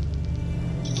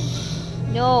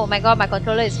 No, my god, my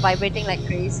controller is vibrating like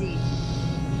crazy.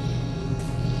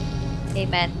 Hey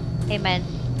man, hey man,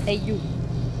 hey you,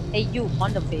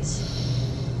 condom face.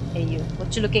 Hey you,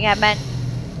 what you looking at, man?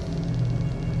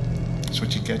 That's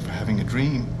what you get for having a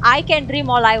dream. I can dream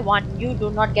all I want, you do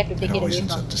not get to take It it always away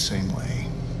ends from up me. the same way.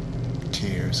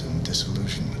 Tears and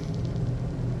disillusionment.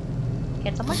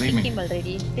 Can someone Believe kick me. him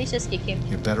already? Please just kick him.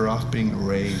 You're better off being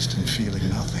erased and feeling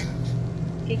nothing.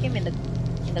 Kick him in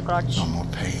the crotch. No more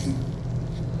pain.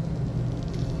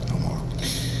 No more.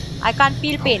 I can't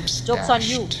feel pain. Joke's on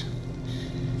you.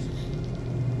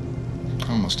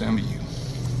 I almost envy you.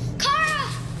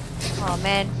 Oh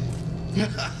man.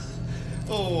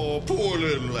 Oh, poor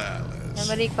little Alice.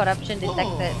 Memory corruption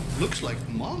detected. Oh, looks like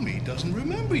Mommy doesn't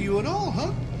remember you at all,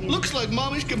 huh? Looks like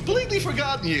Mommy's completely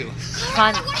forgotten you.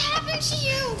 Can't. What happened to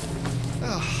you?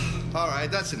 Oh, all right,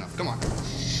 that's enough. Come on.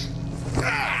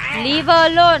 Leave her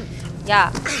alone.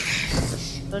 Yeah.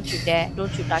 Don't you dare.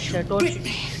 Don't you touch her. Don't you.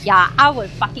 Yeah, I will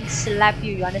fucking slap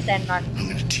you. You understand not? I'm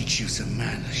gonna teach you some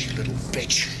manners, you little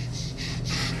bitch.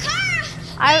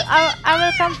 I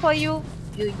will come for you.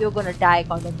 You're gonna die,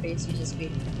 condom face. You just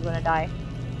wait. You're gonna die.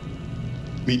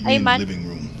 Meet Hey, me man. in the living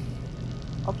room.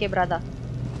 Okay, brother.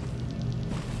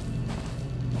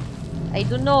 I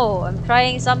don't know. I'm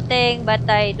trying something, but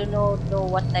I don't know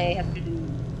what I have to do.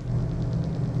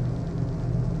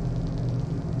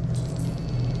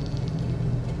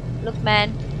 Look,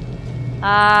 man.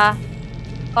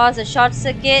 Cause a short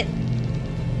circuit.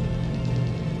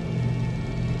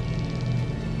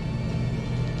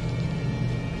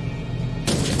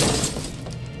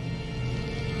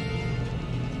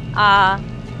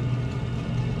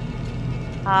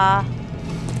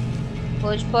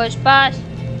 Push, push, push.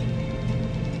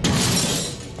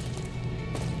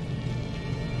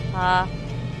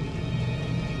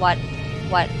 What?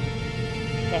 What?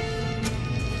 Okay.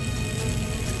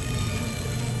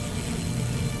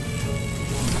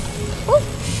 Ooh.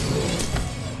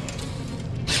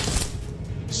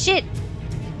 Shit!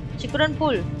 She couldn't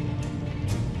pull.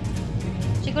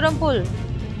 She couldn't pull.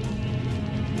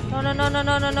 No, no, no, no,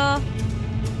 no, no, no.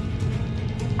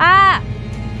 Ah!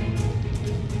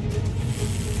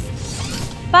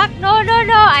 Fuck, no, no,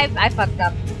 no. I fucked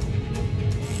up.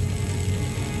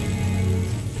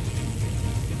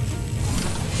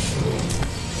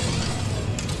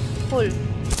 Pull.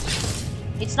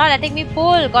 It's not letting me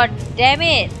pull. God damn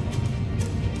it.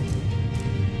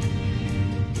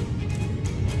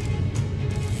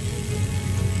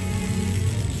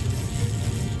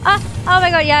 Ah! Oh my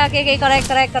god, yeah, okay, correct.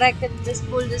 Just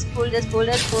pull.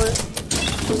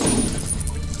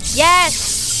 Yes!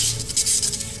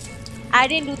 I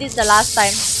didn't do this the last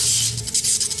time.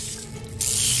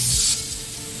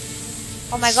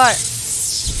 Oh my god.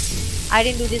 I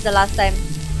didn't do this the last time.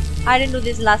 I don't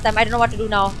know what to do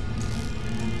now.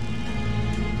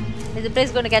 Is the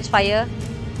place going to catch fire?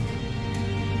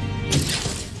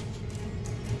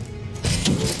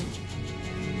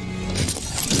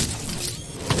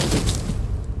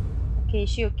 Okay, is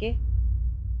she okay?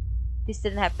 This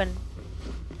didn't happen.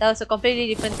 That was a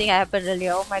completely different thing that happened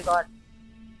earlier. Oh my god.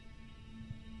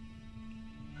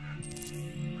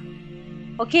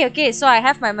 Okay, so I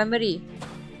have my memory,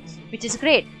 which is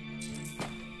great.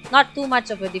 Not too much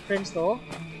of a difference though.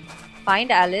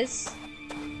 Find Alice.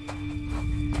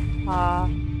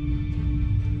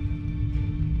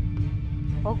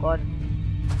 Oh god.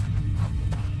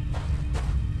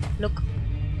 Look.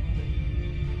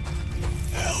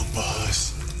 Help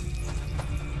us.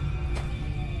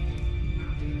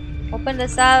 Open the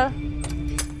cell.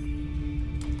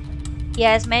 He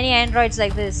has many androids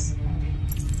like this.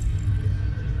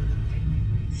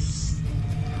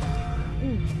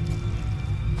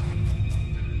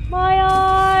 My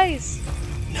eyes!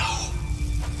 No.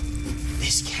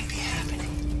 This can't be happening.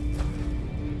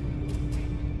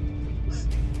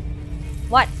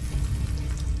 What?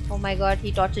 Oh my god,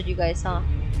 he tortured you guys, huh?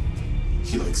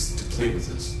 He likes to play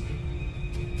with us.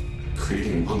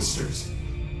 Creating monsters.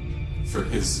 For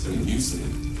his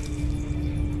amusement.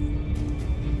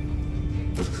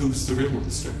 But who's the real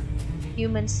monster?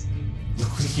 Humans.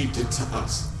 Look what he did to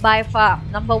us. By far,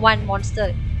 number one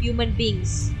monster. Human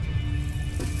beings.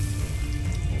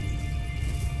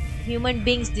 Human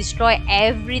beings destroy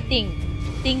everything.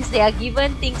 Things they are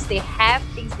given, things they have,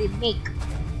 things they make.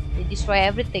 They destroy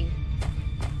everything.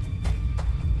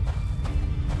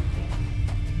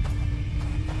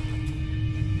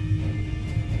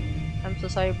 I'm so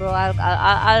sorry, bro.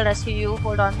 I'll rescue you.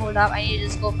 Hold on, hold up. I need to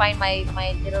just go find my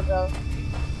little girl.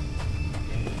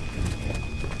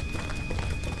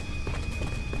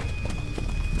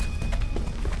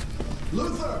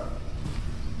 Luther!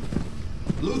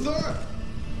 Luther!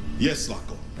 Yes,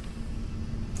 Loco.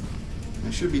 I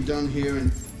should be done here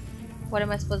in What am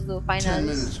I supposed to do? Find 10 Alice?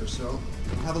 minutes or so.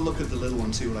 I'll have a look at the little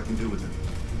one, see what I can do with her.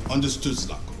 Understood,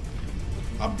 Loco.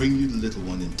 I'll bring you the little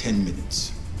one in 10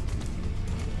 minutes.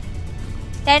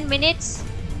 10 minutes?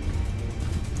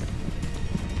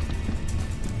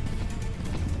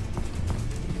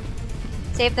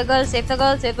 Save the girl, save the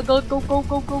girl, save the girl. Go, go,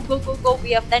 go, go, go, go, go.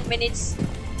 We have 10 minutes.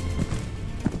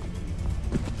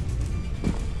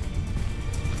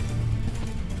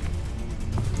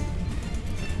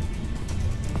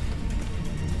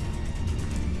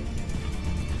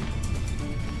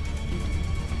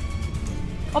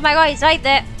 Oh my god, he's right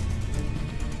there.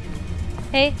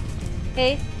 Hey,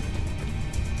 hey.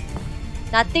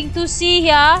 Nothing to see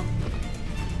here.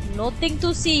 Nothing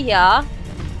to see here.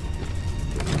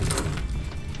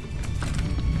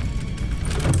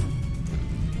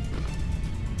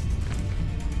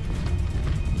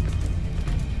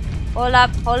 Hold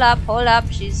up, hold up, hold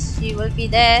up. She will be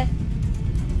there.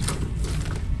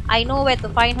 I know where to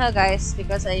find her, guys,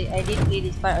 because I did play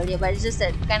this part earlier, but it's just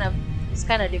that it's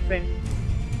kind of different.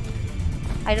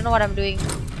 I don't know what I'm doing.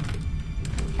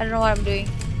 I don't know what I'm doing.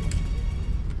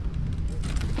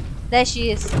 There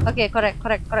she is. Okay, correct.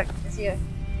 It's here.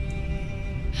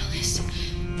 Alice.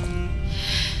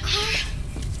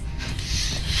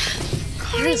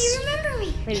 Clara, you remember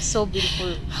me. It is so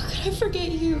beautiful. How could I forget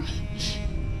you?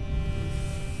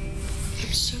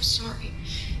 I'm so sorry.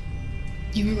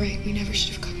 You were right. We never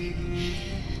should have come here.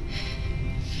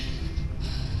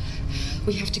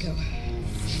 We have to go.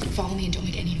 Follow me and don't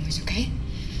make any noise, okay?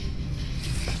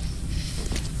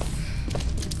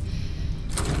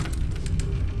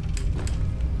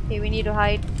 Okay, we need to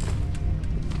hide.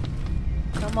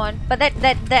 Come on. But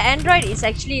the android is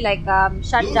actually like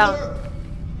shut down.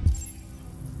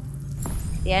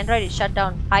 The android is shut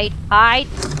down. Hide. Hide.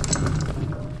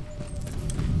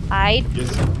 Hide. Yes,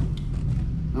 sir.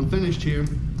 I'm finished here.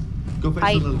 Go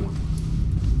fetch the little one.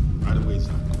 Right away,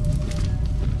 Zako.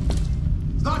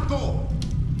 Zako!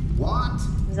 What?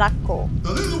 Zako.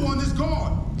 The little one is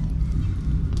gone!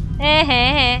 Hey,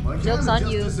 hey, hey. My Joke's camera on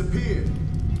just you. disappeared.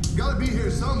 Gotta be here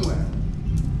somewhere.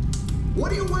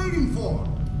 What are you waiting for?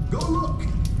 Go look.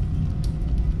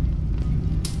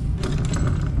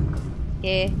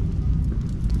 Okay.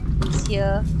 It's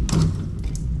here.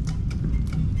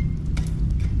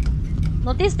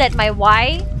 Notice that my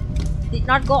Y did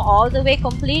not go all the way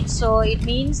complete, so it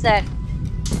means that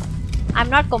I'm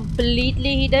not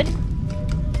completely hidden.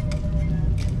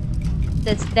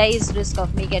 There is risk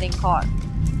of me getting caught.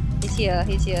 He's here,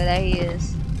 there he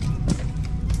is.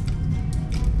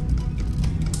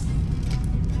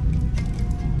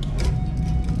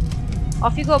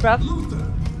 Off you go, bro. Luther,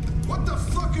 what the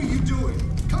fuck are you doing?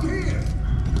 Come here.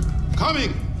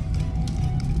 Coming.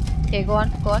 Okay, go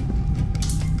on, go on.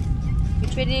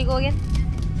 Which way did he go again?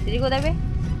 Did he go that way?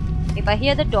 If I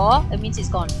hear the door, it means he's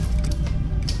gone.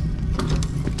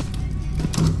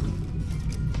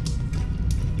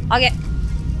 Okay.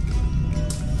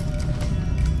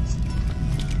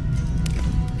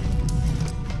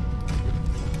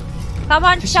 Come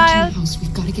on, child. House.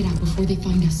 We've got to get out before they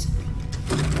find us.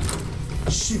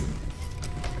 Shit.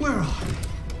 Where are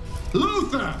they?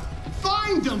 Luther!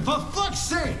 Find them, for fuck's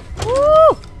sake!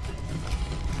 Woo!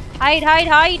 Hide, hide,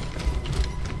 hide!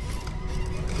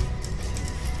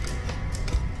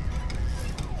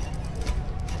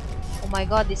 Oh my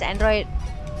god, this android.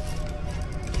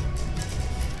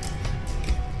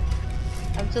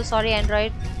 I'm so sorry,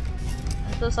 android.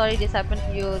 I'm so sorry this happened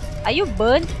to you. Are you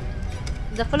burnt?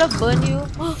 Is the fella burn you?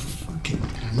 Fucking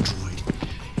android.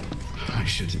 I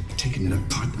should have taken it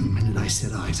apart the minute I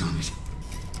set eyes on it.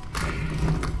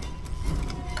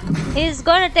 He's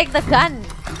gonna take the gun.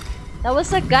 There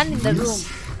was a gun in the room.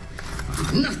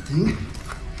 Nothing.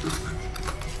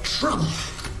 Trouble.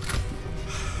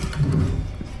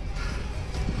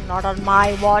 Not on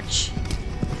my watch.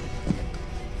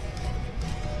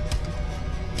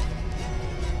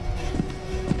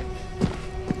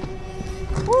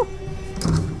 Woo.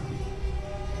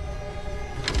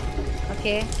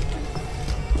 Okay.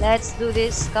 Let's do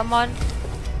this. Come on.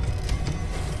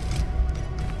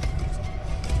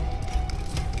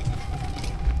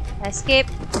 Escape.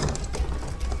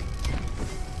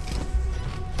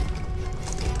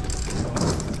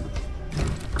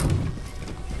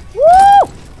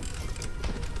 Woo!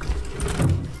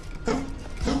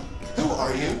 Who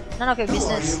are you? None of your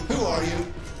business. Who are you?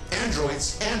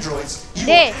 Androids. You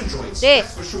They. are androids. They.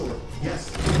 That's for sure.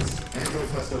 Yes.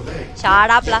 Androids must obey. Shut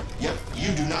up, lah. Yep.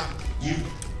 You do not.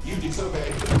 You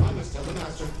disobey. I must tell the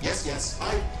master. Yes.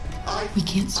 We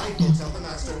can't stop I will now. tell the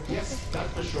master. Yes,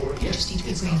 that's for sure. We just need to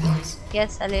be brave, Alice.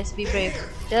 Yes, Alice, be brave.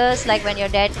 Just like when you're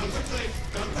dead.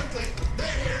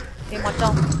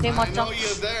 I know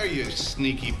you're there, you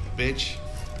sneaky bitch.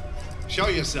 Show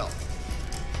yourself.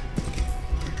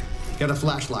 Get a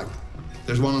flashlight.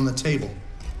 There's one on the table.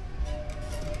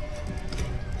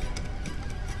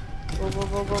 Go,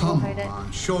 Come hide it.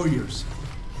 on, show yourself.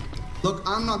 Look,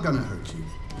 I'm not gonna hurt you.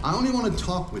 I only want to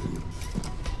talk with you.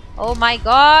 Oh my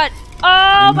god!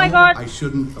 Oh my god! I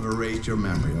shouldn't have erased your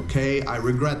memory, okay? I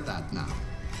regret that now.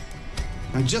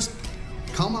 Now just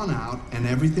come on out and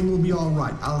everything will be all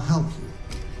right. I'll help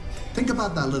you. Think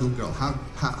about that little girl,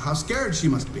 how scared she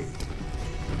must be.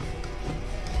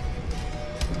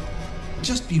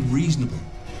 Just be reasonable.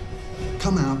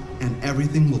 Come out and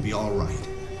everything will be all right.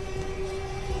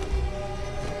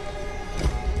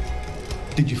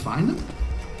 Did you find them?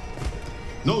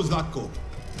 No, Zlatko.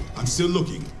 I'm still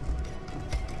looking.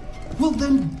 Well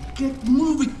then, get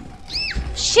moving.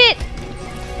 Shit!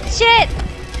 Shit!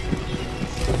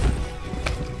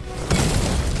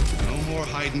 No more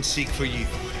hide and seek for you.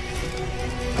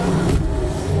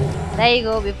 There you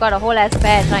go, we've got a whole ass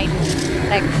bear trying to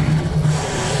protect.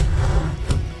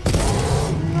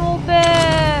 No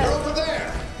bear! They're over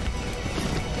there.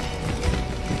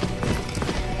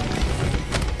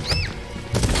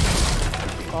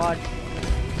 God.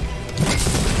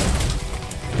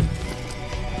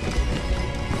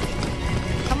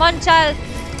 Come on, child.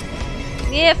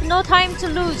 We have no time to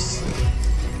lose.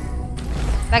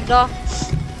 Back door.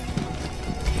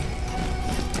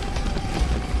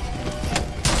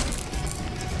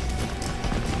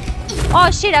 Oh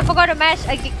shit, I forgot to mash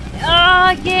again.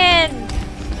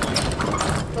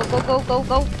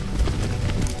 Go.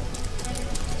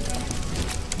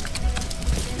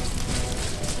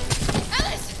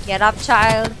 Alice! Get up,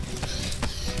 child.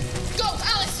 Go,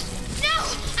 Alice! No!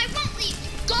 I won't leave!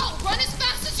 Go! Run as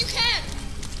fast as you can!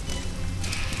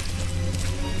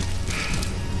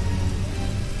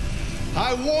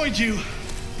 I warned you.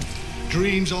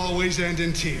 Dreams always end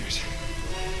in tears.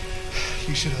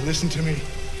 You should have listened to me.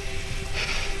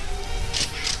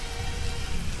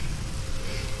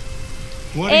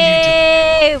 What are you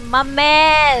Hey, my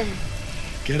man. doing?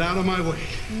 Get out of my way.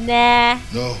 Nah.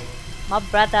 No, My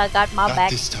brother got my not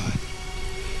back. this time.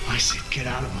 I said get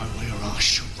out of my way or I'll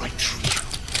shoot right through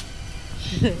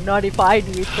you. Not if I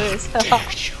do it first. How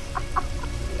dare you?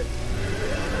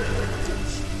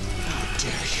 How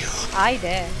dare you? I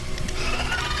dare.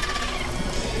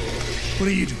 What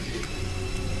are you doing?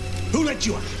 Who let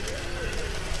you out?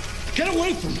 Get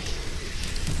away from me!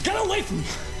 Get away from me!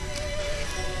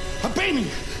 Obey me!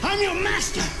 I'm your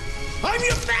master! I'm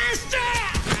your master!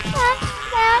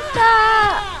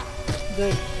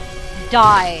 Good.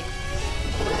 Die.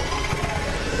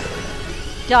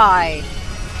 Die.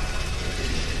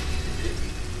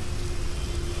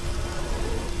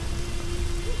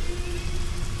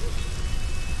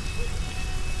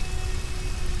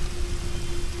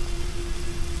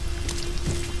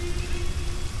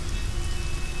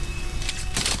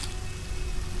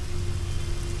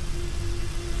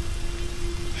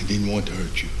 didn't want to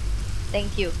hurt you.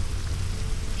 Thank you.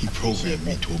 He programmed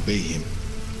me to obey him.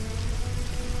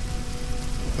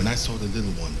 When I saw the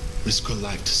little one risk her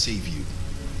life to save you,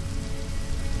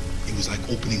 it was like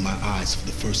opening my eyes for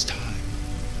the first time.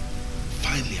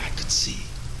 Finally, I could see.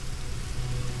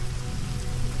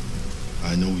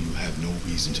 I know you have no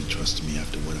reason to trust me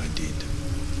after what I did.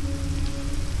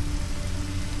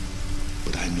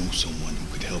 But I know someone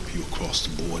who could help you across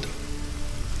the border.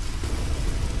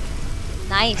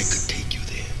 Nice. I could take you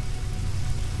there.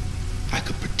 I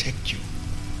could protect you.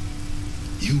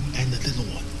 You and the little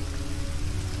one.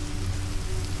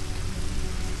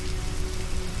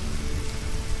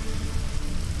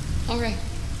 All right.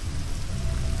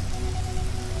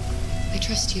 I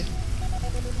trust you.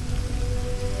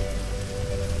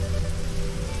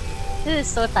 This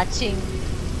is so touching.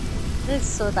 This is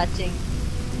so touching.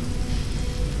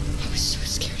 I was so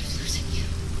scared of losing you.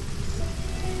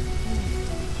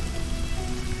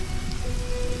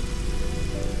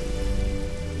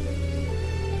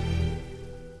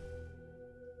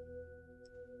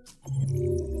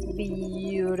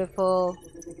 Beautiful.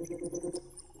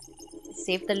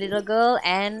 Save the little girl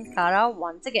and Kara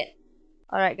once again.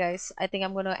 Alright guys, I think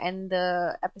I'm gonna end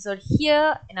the episode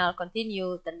here and I'll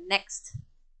continue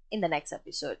in the next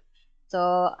episode.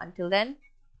 So until then,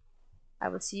 I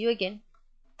will see you again.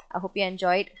 I hope you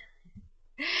enjoyed.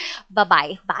 Bye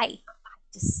bye. Bye.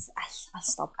 I'll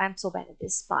stop. I'm so bad at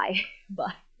this. Bye.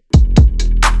 Bye.